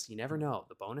bonus, you never know.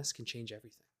 The bonus can change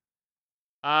everything.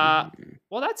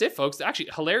 Well, that's it, folks. Actually,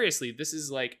 hilariously, this is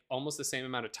like almost the same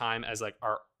amount of time as like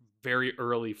our very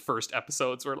early first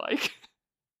episodes were like.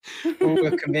 We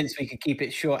were convinced we could keep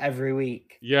it short every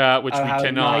week. Yeah, which we how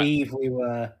cannot. Naive we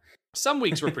were. Some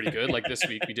weeks were pretty good, like this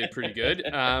week we did pretty good.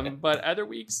 But other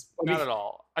weeks, not at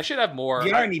all. I should have more.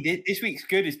 The irony this week's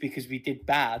good is because we did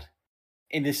bad,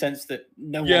 in the sense that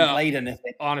no one played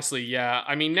anything. Honestly, yeah.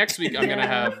 I mean, next week I'm gonna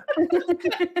have.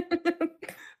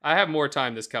 I have more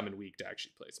time this coming week to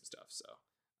actually play some stuff. So,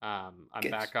 I'm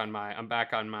back on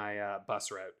my bus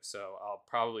route. So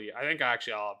I think I'll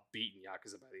have beaten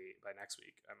Yakuza by next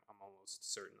week. I'm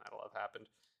almost certain that'll have happened.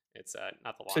 It's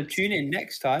not the longest. So tune in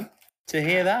next time to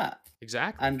hear that.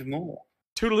 Exactly. And more.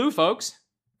 Toodaloo, folks.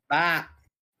 Bye.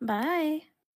 Bye.